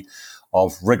flurry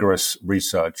of rigorous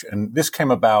research. And this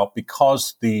came about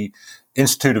because the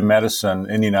Institute of Medicine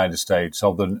in the United States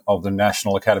of the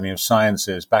National Academy of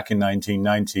Sciences back in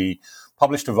 1990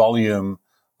 published a volume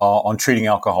on treating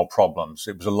alcohol problems.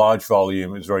 It was a large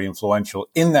volume. It was very influential.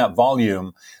 In that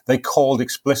volume, they called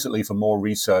explicitly for more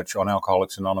research on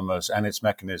Alcoholics Anonymous and its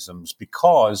mechanisms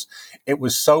because it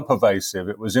was so pervasive.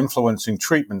 It was influencing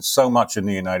treatment so much in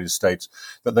the United States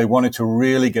that they wanted to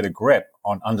really get a grip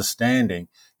on understanding,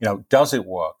 does it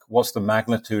work? What's the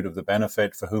magnitude of the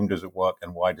benefit? For whom does it work?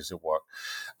 And why does it work?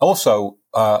 Also,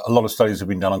 a lot of studies have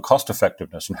been done on cost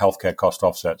effectiveness and healthcare cost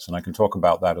offsets, and I can talk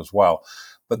about that as well.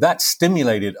 But that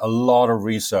stimulated a lot of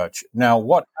research. Now,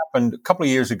 what happened a couple of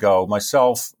years ago,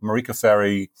 myself, Marika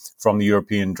Ferry from the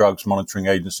European Drugs Monitoring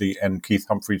Agency, and Keith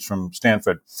Humphreys from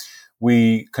Stanford,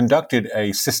 we conducted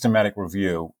a systematic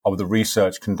review of the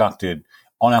research conducted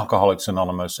on Alcoholics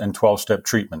Anonymous and 12-step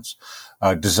treatments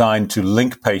designed to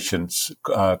link patients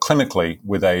clinically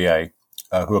with AA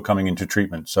who are coming into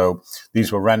treatment. So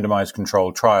these were randomized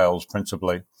controlled trials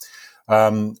principally.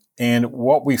 And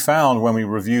what we found when we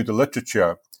reviewed the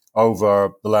literature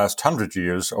over the last 100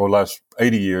 years or last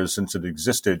 80 years since it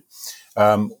existed,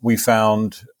 we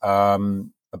found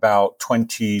about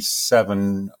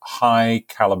 27 high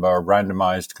caliber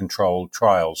randomized controlled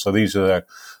trials. So these are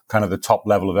kind of the top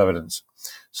level of evidence.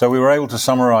 So we were able to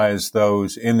summarize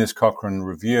those in this Cochrane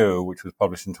review, which was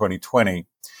published in 2020.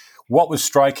 What was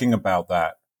striking about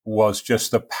that was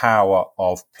just the power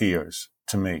of peers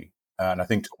to me, and I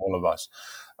think to all of us.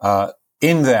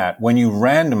 In that, when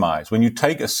you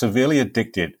take a severely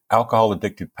addicted,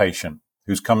 alcohol-addicted patient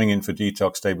who's coming in for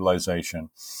detox stabilization,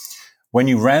 when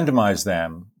you randomize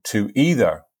them to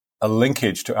either a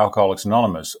linkage to Alcoholics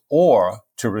Anonymous or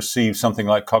to receive something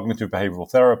like cognitive behavioral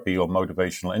therapy or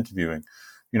motivational interviewing,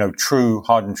 true,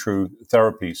 hard and true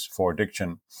therapies for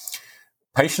addiction,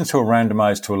 patients who are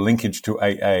randomized to a linkage to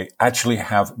AA actually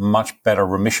have much better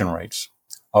remission rates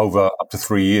over up to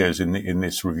 3 years in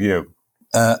this review.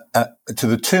 To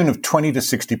the tune of 20 to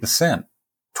 60%,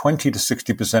 20 to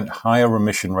 60% higher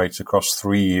remission rates across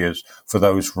 3 years for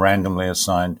those randomly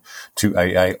assigned to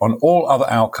AA. On all other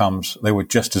outcomes, they were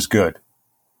just as good.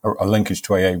 A linkage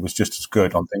to AA was just as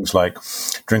good on things like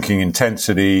drinking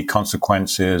intensity,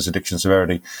 consequences, addiction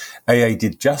severity. AA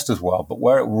did just as well, but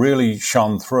where it really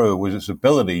shone through was its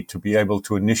ability to be able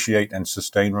to initiate and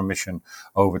sustain remission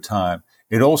over time.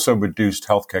 It also reduced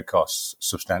healthcare costs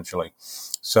substantially.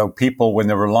 So people, when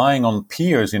they're relying on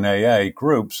peers in AA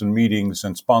groups and meetings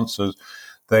and sponsors,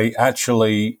 they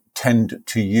actually tend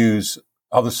to use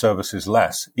other services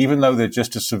less, even though they're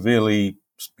just as severely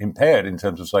impaired in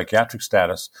terms of psychiatric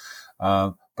status.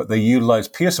 But they utilize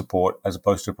peer support as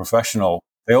opposed to professional.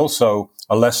 They also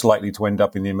are less likely to end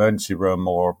up in the emergency room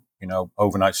or,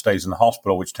 overnight stays in the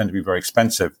hospital, which tend to be very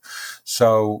expensive.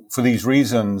 So for these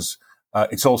reasons,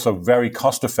 It's also very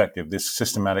cost effective, this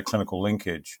systematic clinical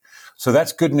linkage. So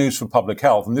that's good news for public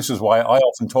health. And this is why I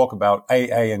often talk about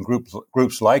AA and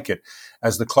groups like it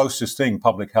as the closest thing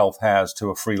public health has to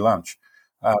a free lunch.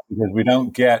 Because we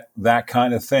don't get that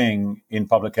kind of thing in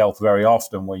public health very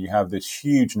often, where you have this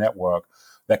huge network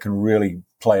that can really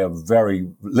play a very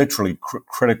literally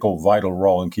critical, vital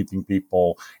role in keeping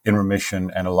people in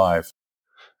remission and alive.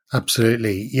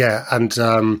 Absolutely. Yeah. And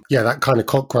that kind of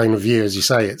Cochrane review, as you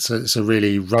say, it's a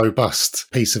really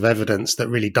robust piece of evidence that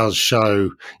really does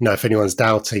show, if anyone's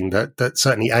doubting that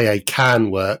certainly AA can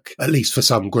work, at least for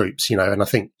some groups, and I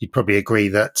think you'd probably agree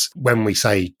that when we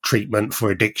say treatment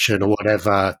for addiction or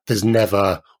whatever, there's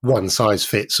never one size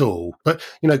fits all. But,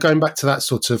 going back to that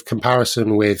sort of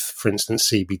comparison with, for instance,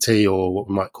 CBT or what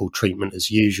we might call treatment as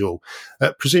usual,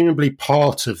 presumably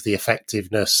part of the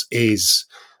effectiveness is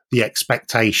the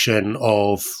expectation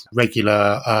of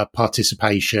regular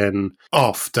participation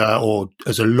after or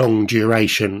as a long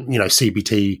duration.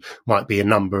 CBT might be a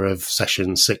number of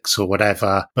sessions, 6 or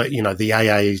whatever, but, the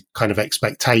AA kind of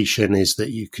expectation is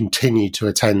that you continue to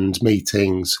attend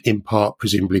meetings, in part,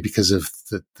 presumably because of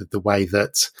the way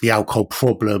that the alcohol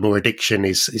problem or addiction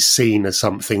is seen as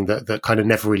something that kind of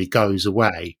never really goes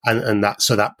away. And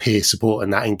that peer support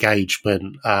and that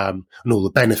engagement, and all the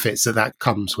benefits that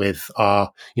comes with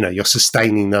are, you're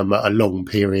sustaining them at a long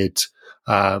period,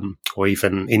 or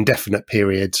even indefinite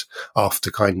period after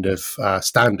kind of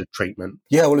standard treatment.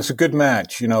 Yeah, well, it's a good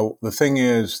match. The thing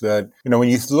is that, when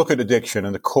you look at addiction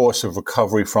and the course of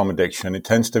recovery from addiction, it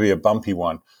tends to be a bumpy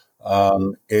one.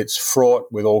 It's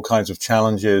fraught with all kinds of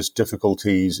challenges,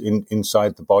 difficulties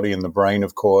inside the body and the brain,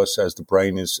 of course, as the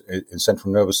brain is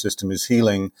central nervous system is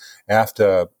healing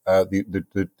after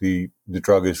the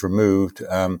drug is removed.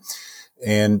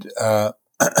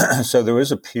 So there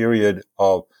is a period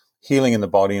of healing in the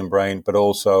body and brain, but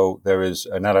also there is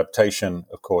an adaptation,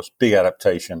 of course, big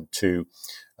adaptation to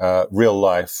real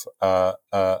life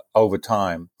over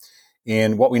time.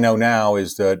 And what we know now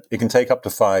is that it can take up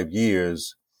to 5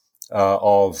 years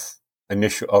of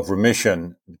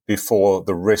remission before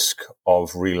the risk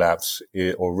of relapse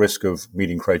or risk of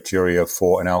meeting criteria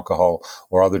for an alcohol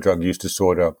or other drug use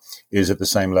disorder is at the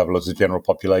same level as the general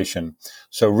population.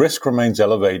 So risk remains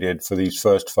elevated for these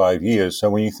first 5 years. So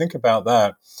when you think about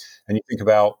that, and you think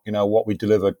about, what we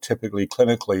deliver typically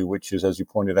clinically, which is, as you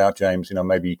pointed out, James,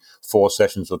 maybe 4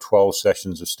 sessions or 12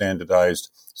 sessions of standardized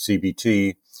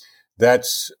CBT,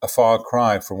 that's a far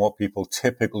cry from what people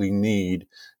typically need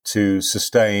to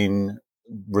sustain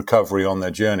recovery on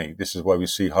their journey. This is why we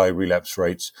see high relapse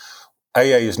rates.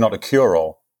 AA is not a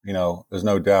cure-all. There's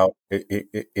no doubt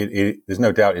there's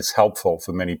no doubt it's helpful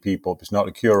for many people. It's not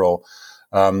a cure-all.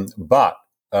 But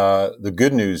the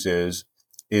good news is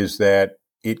that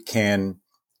it can,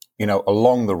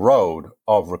 along the road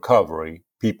of recovery,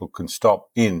 people can stop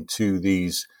into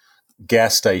these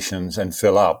gas stations and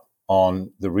fill up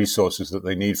on the resources that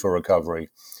they need for recovery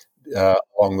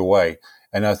along the way.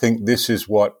 And I think this is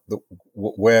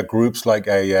where groups like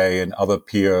AA and other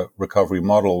peer recovery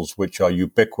models, which are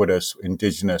ubiquitous,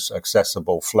 indigenous,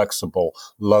 accessible, flexible,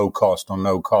 low cost or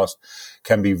no cost,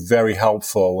 can be very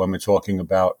helpful when we're talking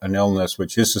about an illness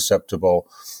which is susceptible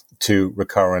to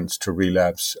recurrence, to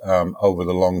relapse over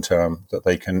the long term that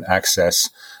they can access.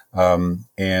 And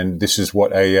this is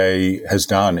what AA has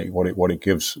done, what it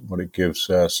gives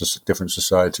different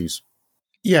societies.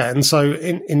 Yeah, and so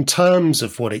in terms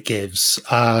of what it gives,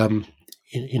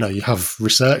 you have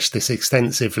researched this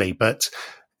extensively, but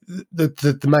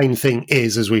the main thing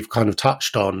is, as we've kind of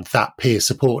touched on, that peer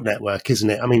support network,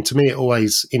 isn't it? I mean, to me, it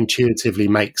always intuitively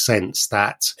makes sense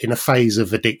that in a phase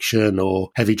of addiction or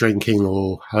heavy drinking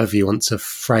or however you want to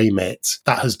frame it,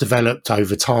 that has developed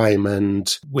over time,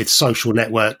 and with social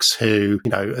networks who,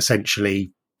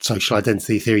 essentially social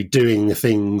identity theory, doing the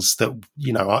things that,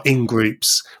 are in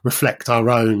groups, reflect our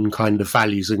own kind of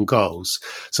values and goals.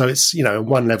 So it's, on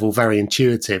one level, very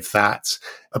intuitive that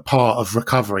a part of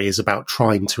recovery is about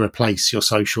trying to replace your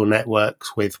social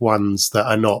networks with ones that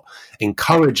are not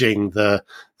encouraging the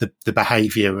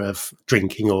behavior of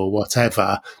drinking or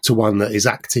whatever, to one that is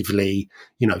actively,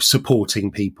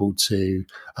 supporting people to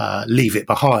leave it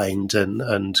behind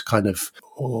and kind of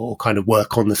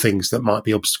work on the things that might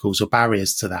be obstacles or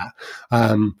barriers to that.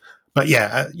 But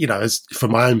yeah, as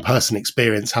from my own personal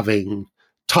experience, having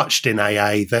touched in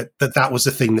AA, that was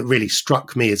the thing that really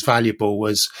struck me as valuable,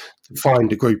 was to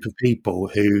find a group of people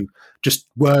who just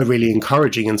were really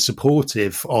encouraging and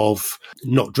supportive of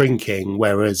not drinking,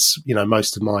 whereas,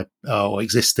 most of my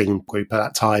existing group at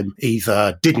that time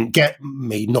either didn't get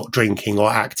me not drinking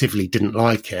or actively didn't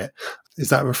like it. Is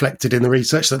that reflected in the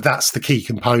research that that's the key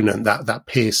component, that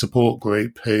peer support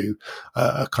group who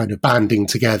are kind of banding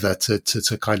together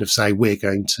to kind of say, we're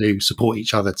going to support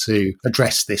each other to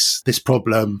address this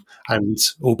problem, and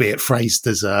albeit phrased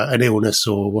as an illness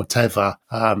or whatever,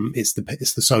 it's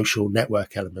the social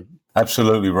network element.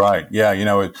 Absolutely right.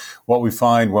 Yeah, what we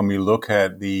find when we look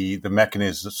at the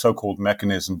mechanisms, so-called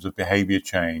mechanisms of behavior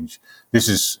change, this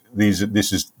is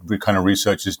the kind of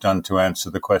research is done to answer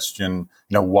the question,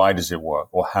 why does it work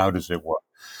or how does it work?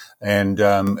 And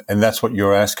that's what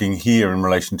you're asking here in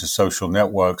relation to social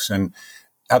networks. And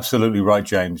absolutely right,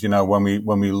 James. When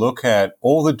we look at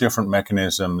all the different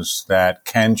mechanisms that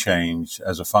can change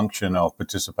as a function of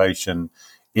participation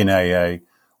in AA,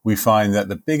 we find that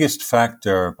the biggest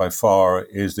factor by far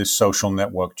is this social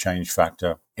network change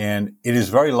factor. And it is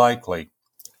very likely,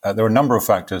 there are a number of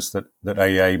factors that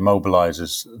AA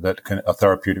mobilizes that are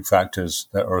therapeutic factors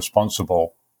that are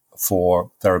responsible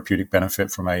for therapeutic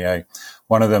benefit from AA.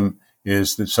 One of them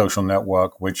is the social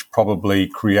network, which probably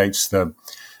creates the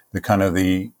kind of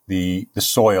the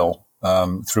soil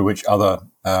through which other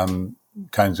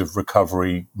kinds of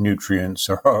recovery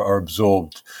nutrients are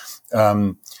absorbed.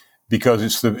 Because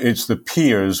it's the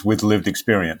peers with lived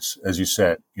experience, as you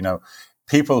said.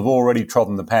 People have already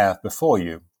trodden the path before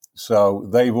you, so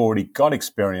they've already got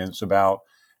experience about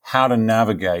how to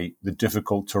navigate the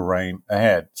difficult terrain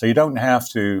ahead. So you don't have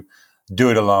to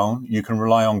do it alone. You can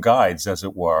rely on guides, as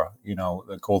it were.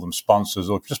 They call them sponsors,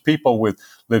 or just people with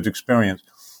lived experience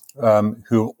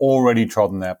who have already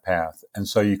trodden that path. And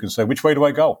so you can say, which way do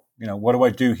I go? What do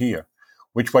I do here?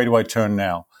 Which way do I turn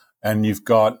now? And you've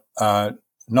got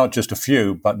not just a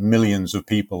few, but millions of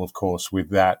people, of course, with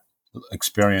that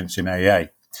experience in AA,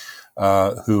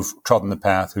 who've trodden the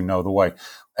path, who know the way.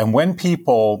 And when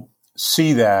people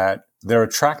see that, they're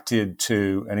attracted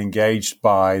to and engaged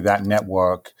by that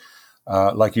network,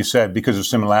 like you said, because of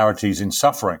similarities in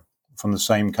suffering from the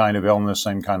same kind of illness,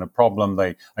 same kind of problem.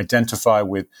 They identify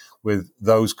with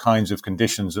those kinds of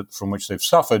conditions from which they've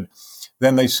suffered.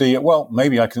 Then they see, well,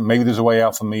 maybe there's a way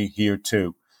out for me here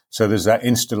too. So there's that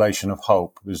installation of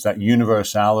hope. There's that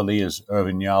universality, as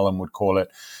Irvin Yalom would call it,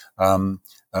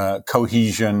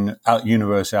 cohesion,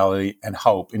 universality, and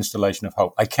hope, installation of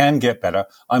hope. I can get better.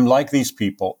 I'm like these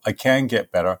people. I can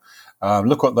get better.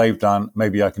 Look what they've done.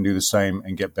 Maybe I can do the same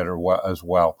and get better as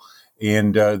well.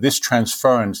 And this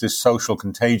transference, this social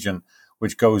contagion,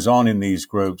 which goes on in these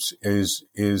groups, is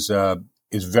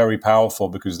very powerful,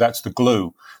 because that's the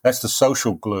glue. That's the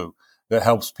social glue that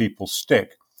helps people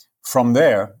stick. From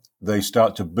there, they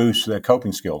start to boost their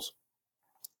coping skills.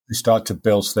 They start to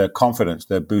build their confidence.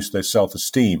 They boost their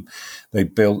self-esteem. They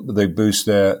boost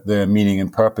their meaning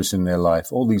and purpose in their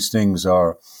life. All these things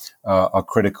are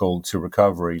critical to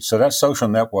recovery. So that social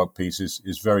network piece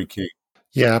is very key.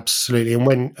 Yeah, absolutely.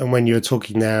 And when you were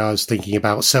talking there, I was thinking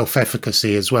about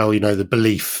self-efficacy as well. The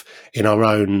belief in our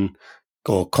own,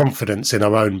 or confidence in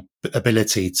our own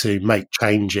ability to make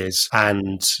changes.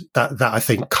 And that I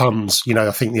think comes, I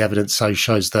think the evidence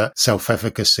shows that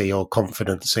self-efficacy or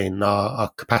confidence in our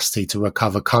capacity to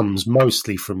recover comes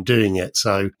mostly from doing it.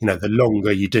 So, the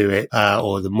longer you do it,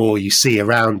 or the more you see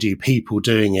around you people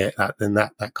doing it, then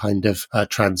that kind of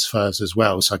transfers as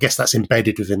well. So I guess that's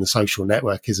embedded within the social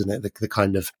network, isn't it? The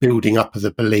kind of building up of the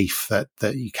belief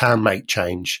that you can make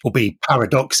change, albeit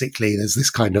paradoxically, there's this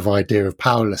kind of idea of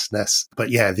powerlessness. But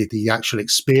yeah, the actual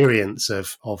experience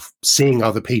of seeing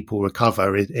other people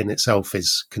recover in itself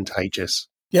is contagious.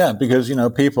 Yeah, because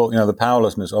people, the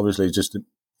powerlessness obviously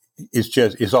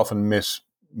is often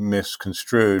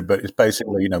misconstrued, but it's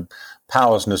basically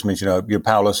powerlessness means you're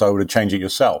powerless over to change it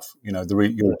yourself.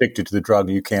 You're addicted to the drug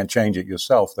and you can't change it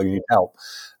yourself, so you need help.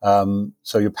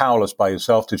 So you're powerless by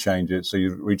yourself to change it, so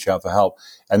you reach out for help.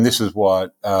 And this is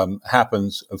what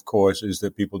happens, of course, is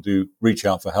that people do reach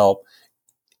out for help.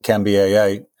 Can be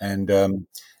AA, and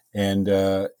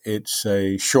it's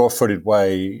a sure-footed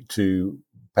way to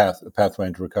pathway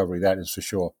into recovery. That is for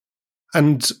sure.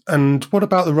 And what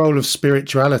about the role of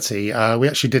spirituality? We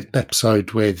actually did an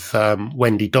episode with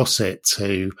Wendy Dossett,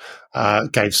 who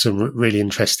gave some really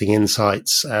interesting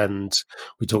insights, and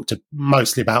we talked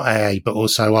mostly about AA, but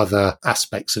also other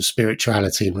aspects of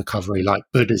spirituality and recovery, like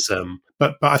Buddhism.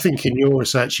 But I think in your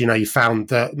research, you found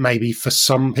that maybe for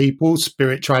some people,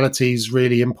 spirituality is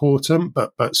really important,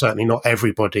 but certainly not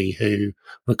everybody who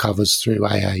recovers through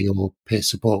AA or peer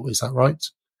support. Is that right?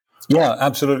 Yeah,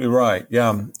 absolutely right.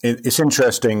 Yeah, it's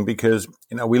interesting because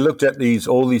we looked at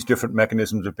all these different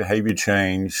mechanisms of behavior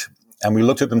change, And we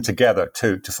looked at them together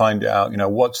too, to find out,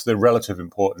 what's the relative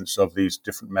importance of these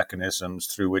different mechanisms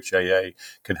through which AA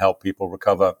can help people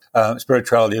recover.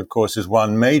 Spirituality, of course, is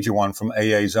one major one from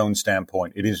AA's own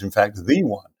standpoint. It is, in fact, the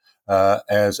one.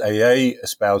 As AA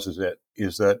espouses it,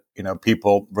 is that,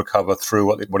 people recover through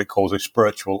what it calls a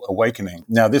spiritual awakening.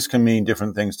 Now, this can mean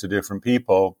different things to different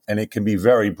people, and it can be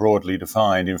very broadly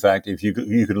defined. In fact, if you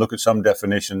could look at some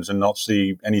definitions and not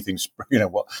see anything,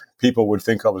 what people would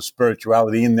think of as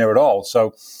spirituality in there at all.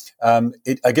 So,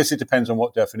 I guess it depends on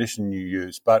what definition you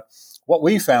use. But what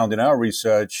we found in our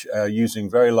research, using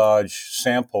very large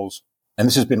samples, and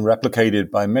this has been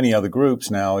replicated by many other groups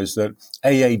now, is that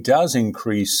AA does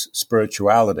increase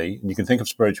spirituality. And you can think of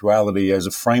spirituality as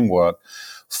a framework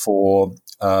for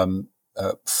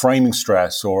framing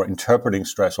stress or interpreting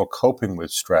stress or coping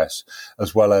with stress,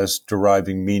 as well as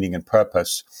deriving meaning and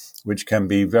purpose, which can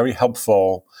be very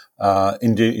helpful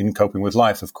in coping with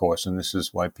life, of course. And this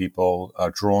is why people are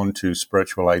drawn to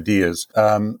spiritual ideas.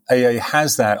 AA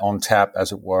has that on tap,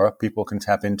 as it were. People can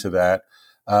tap into that.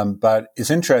 But it's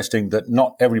interesting that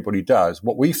not everybody does.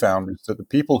 What we found is that the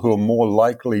people who are more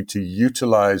likely to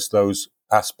utilize those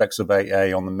aspects of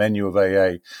AA on the menu of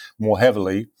AA more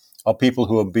heavily are people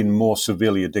who have been more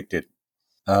severely addicted.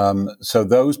 So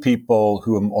those people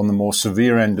who are on the more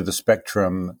severe end of the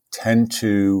spectrum tend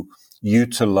to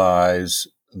utilize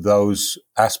those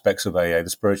aspects of AA, the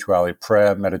spirituality,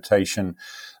 prayer, meditation,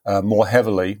 more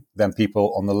heavily than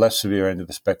people on the less severe end of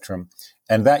the spectrum.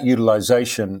 And that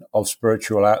utilization of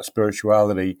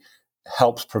spirituality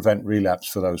helps prevent relapse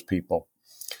for those people.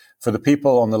 For the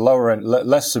people on the lower end,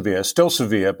 less severe, still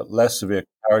severe, but less severe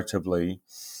comparatively,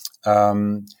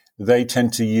 they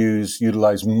tend to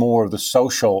utilize more of the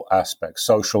social aspects,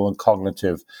 social and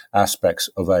cognitive aspects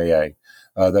of AA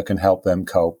that can help them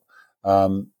cope.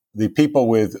 The people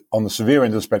on the severe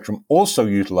end of the spectrum also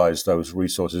utilize those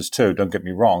resources too. Don't get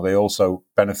me wrong. They also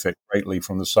benefit greatly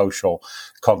from the social,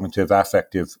 cognitive,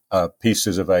 affective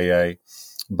pieces of AA,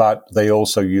 but they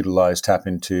also tap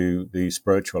into the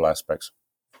spiritual aspects.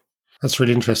 That's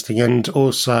really interesting. And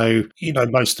also,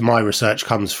 most of my research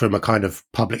comes from a kind of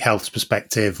public health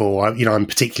perspective, or, I'm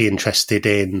particularly interested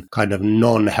in kind of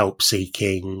non-help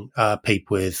seeking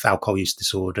people with alcohol use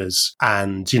disorders.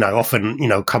 And,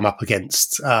 often, come up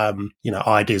against,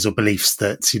 ideas or beliefs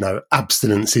that,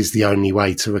 abstinence is the only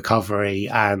way to recovery.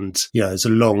 And, there's a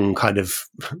long kind of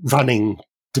running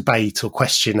debate or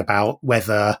question about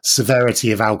whether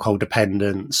severity of alcohol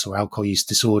dependence or alcohol use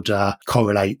disorder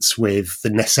correlates with the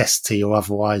necessity or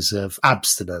otherwise of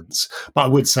abstinence. But I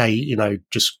would say,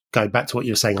 just going back to what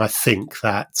you were saying, I think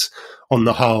that on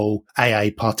the whole, AA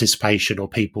participation or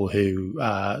people who,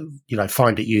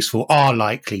 find it useful are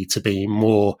likely to be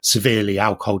more severely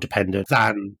alcohol dependent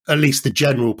than at least the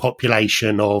general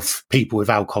population of people with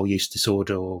alcohol use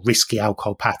disorder or risky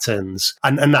alcohol patterns.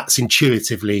 And that's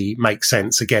intuitively makes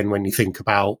sense, again, when you think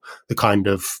about the kind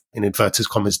of, in inverted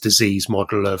commas, disease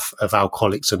model of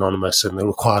Alcoholics Anonymous and the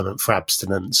requirement for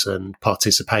abstinence and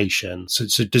participation.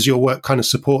 So does your work kind of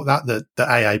support that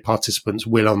AA participants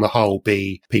will on the whole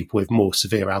be people with more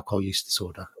severe alcohol use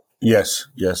disorder? Yes,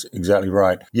 exactly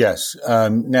right. Yes.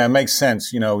 Now it makes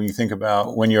sense, when you think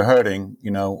about when you're hurting,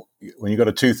 when you got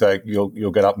a toothache,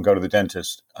 you'll get up and go to the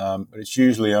dentist. But it's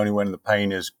usually only when the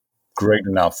pain is great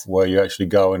enough where you actually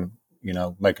go and,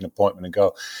 make an appointment and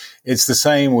go. It's the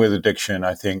same with addiction,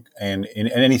 I think, and in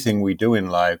anything we do in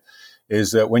life,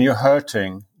 is that when you're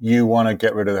hurting, you want to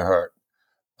get rid of the hurt.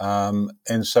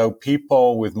 And so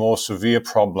people with more severe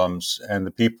problems and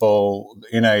the people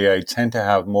in AA tend to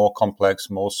have more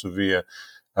complex, more severe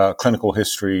clinical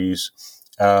histories.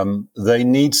 They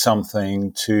need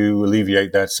something to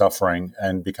alleviate that suffering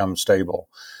and become stable.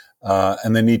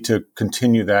 And they need to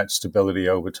continue that stability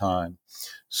over time.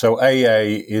 So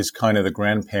AA is kind of the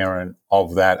grandparent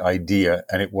of that idea,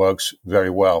 and it works very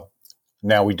well.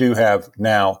 Now, we do have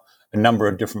now a number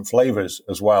of different flavors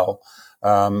as well.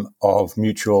 Of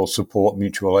mutual support,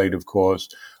 mutual aid, of course,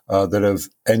 that have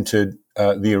entered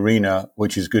the arena,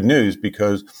 which is good news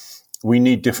because we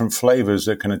need different flavors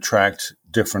that can attract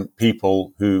different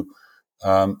people who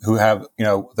have,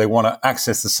 they want to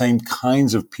access the same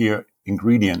kinds of peer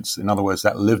ingredients. In other words,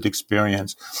 that lived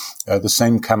experience, the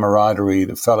same camaraderie,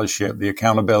 the fellowship, the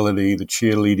accountability, the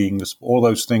cheerleading, all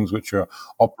those things which are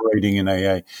operating in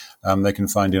AA, they can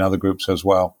find in other groups as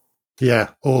well. Yeah,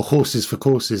 or horses for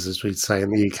courses, as we'd say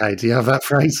in the UK. Do you have that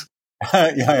phrase?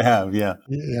 Yeah, I have, yeah.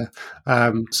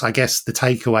 So I guess the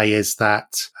takeaway is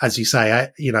that, as you say,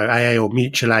 AA or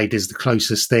mutual aid is the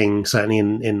closest thing, certainly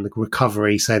in the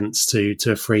recovery sense, to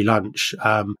a free lunch.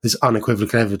 There's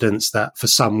unequivocal evidence that for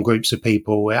some groups of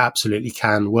people, it absolutely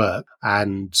can work.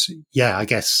 And yeah, I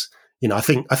guess, I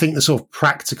think the sort of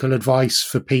practical advice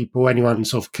for people, anyone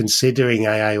sort of considering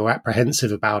AA or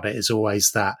apprehensive about it, is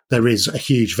always that there is a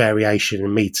huge variation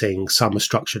in meetings. Some are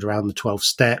structured around the 12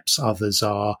 steps, others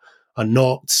are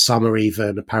not. Some are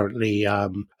even apparently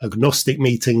agnostic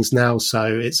meetings now.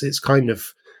 So it's kind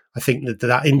of, I think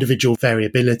that individual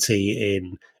variability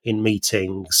in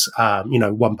meetings,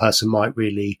 one person might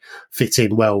really fit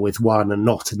in well with one and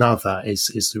not another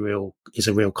is a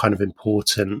real kind of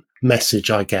important message,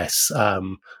 I guess.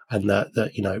 And that,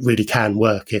 it really can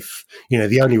work if,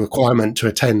 the only requirement to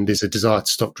attend is a desire to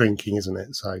stop drinking, isn't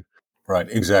it? So. Right,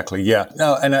 exactly. Yeah.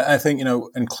 No, and I think,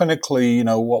 and clinically,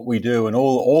 what we do and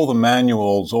all the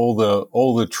manuals, all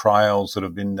the trials that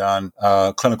have been done,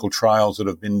 clinical trials that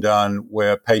have been done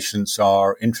where patients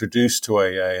are introduced to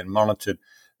AA and monitored,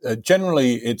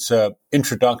 generally it's a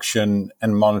introduction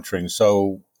and monitoring.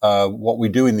 So, what we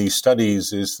do in these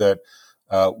studies is that,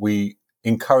 we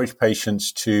encourage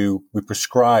patients we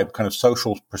prescribe kind of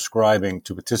social prescribing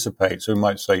to participate. So we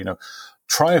might say,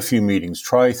 try a few meetings,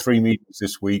 try 3 meetings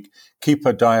this week, keep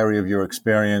a diary of your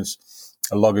experience,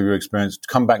 a log of your experience,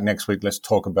 come back next week, let's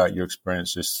talk about your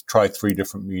experiences, try 3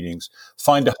 different meetings,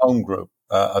 find a home group.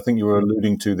 I think you were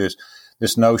alluding to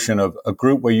this notion of a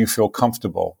group where you feel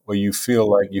comfortable, where you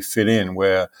feel like you fit in,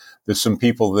 where there's some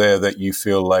people there that you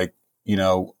feel like,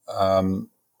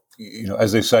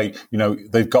 as they say,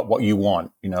 they've got what you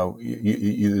want.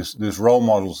 There's role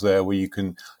models there where you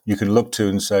can look to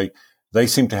and say, they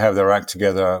seem to have their act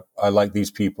together. I like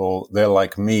these people. They're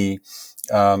like me.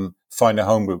 Find a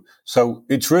home group. So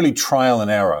it's really trial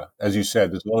and error. As you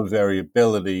said, there's a lot of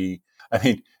variability. I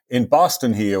mean, in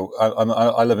Boston here,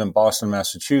 I live in Boston,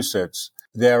 Massachusetts.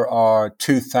 There are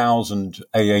 2,000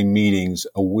 AA meetings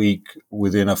a week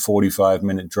within a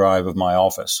 45-minute drive of my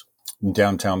office in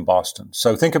downtown Boston.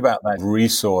 So think about that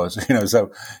resource,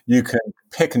 so you can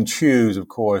pick and choose, of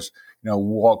course,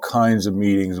 what kinds of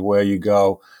meetings, where you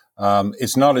go.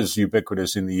 It's not as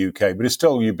ubiquitous in the UK, but it's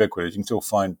still ubiquitous. You can still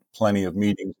find plenty of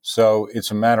meetings. So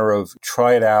it's a matter of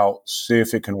try it out, see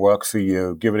if it can work for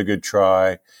you, give it a good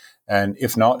try. And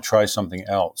if not, try something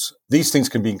else. These things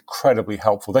can be incredibly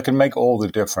helpful. They can make all the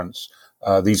difference.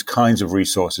 These kinds of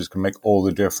resources can make all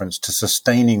the difference to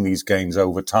sustaining these gains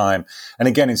over time. And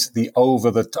again, it's the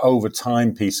over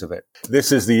time piece of it.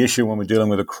 This is the issue when we're dealing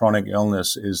with a chronic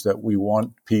illness, is that we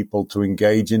want people to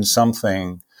engage in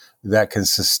something that can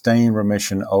sustain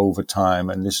remission over time.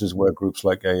 And this is where groups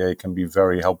like AA can be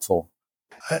very helpful.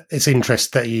 It's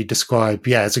interesting that you describe,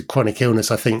 as a chronic illness.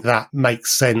 I think that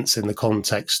makes sense in the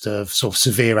context of sort of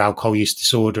severe alcohol use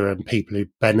disorder and people who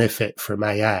benefit from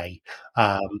AA.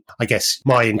 I guess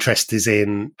my interest is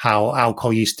in how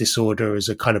alcohol use disorder as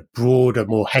a kind of broader,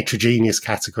 more heterogeneous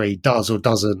category does or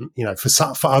doesn't,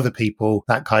 for other people,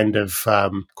 that kind of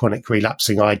chronic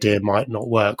relapsing idea might not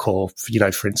work. Or,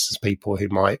 for instance, people who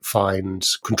might find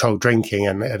controlled drinking.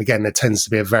 And again, there tends to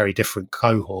be a very different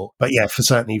cohort. But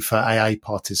certainly for AA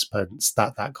participants,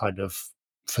 that kind of,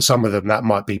 for some of them, that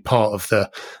might be part of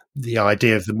the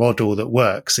idea of the model that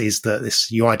works, is that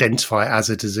you identify it as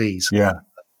a disease. Yeah.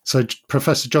 So,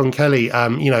 Professor John Kelly,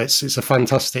 it's a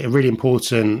fantastic, a really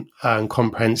important and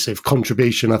comprehensive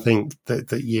contribution, I think,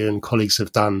 that you and colleagues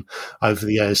have done over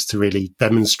the years to really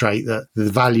demonstrate the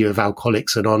value of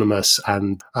Alcoholics Anonymous.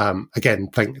 And again,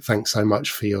 thanks so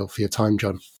much for your time,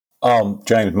 John.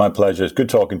 James, my pleasure. It's good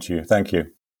talking to you. Thank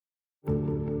you.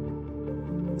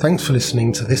 Thanks for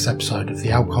listening to this episode of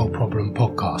the Alcohol Problem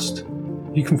Podcast.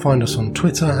 You can find us on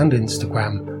Twitter and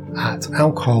Instagram at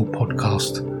Alcohol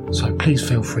Podcast. So please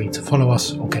feel free to follow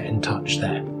us or get in touch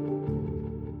there.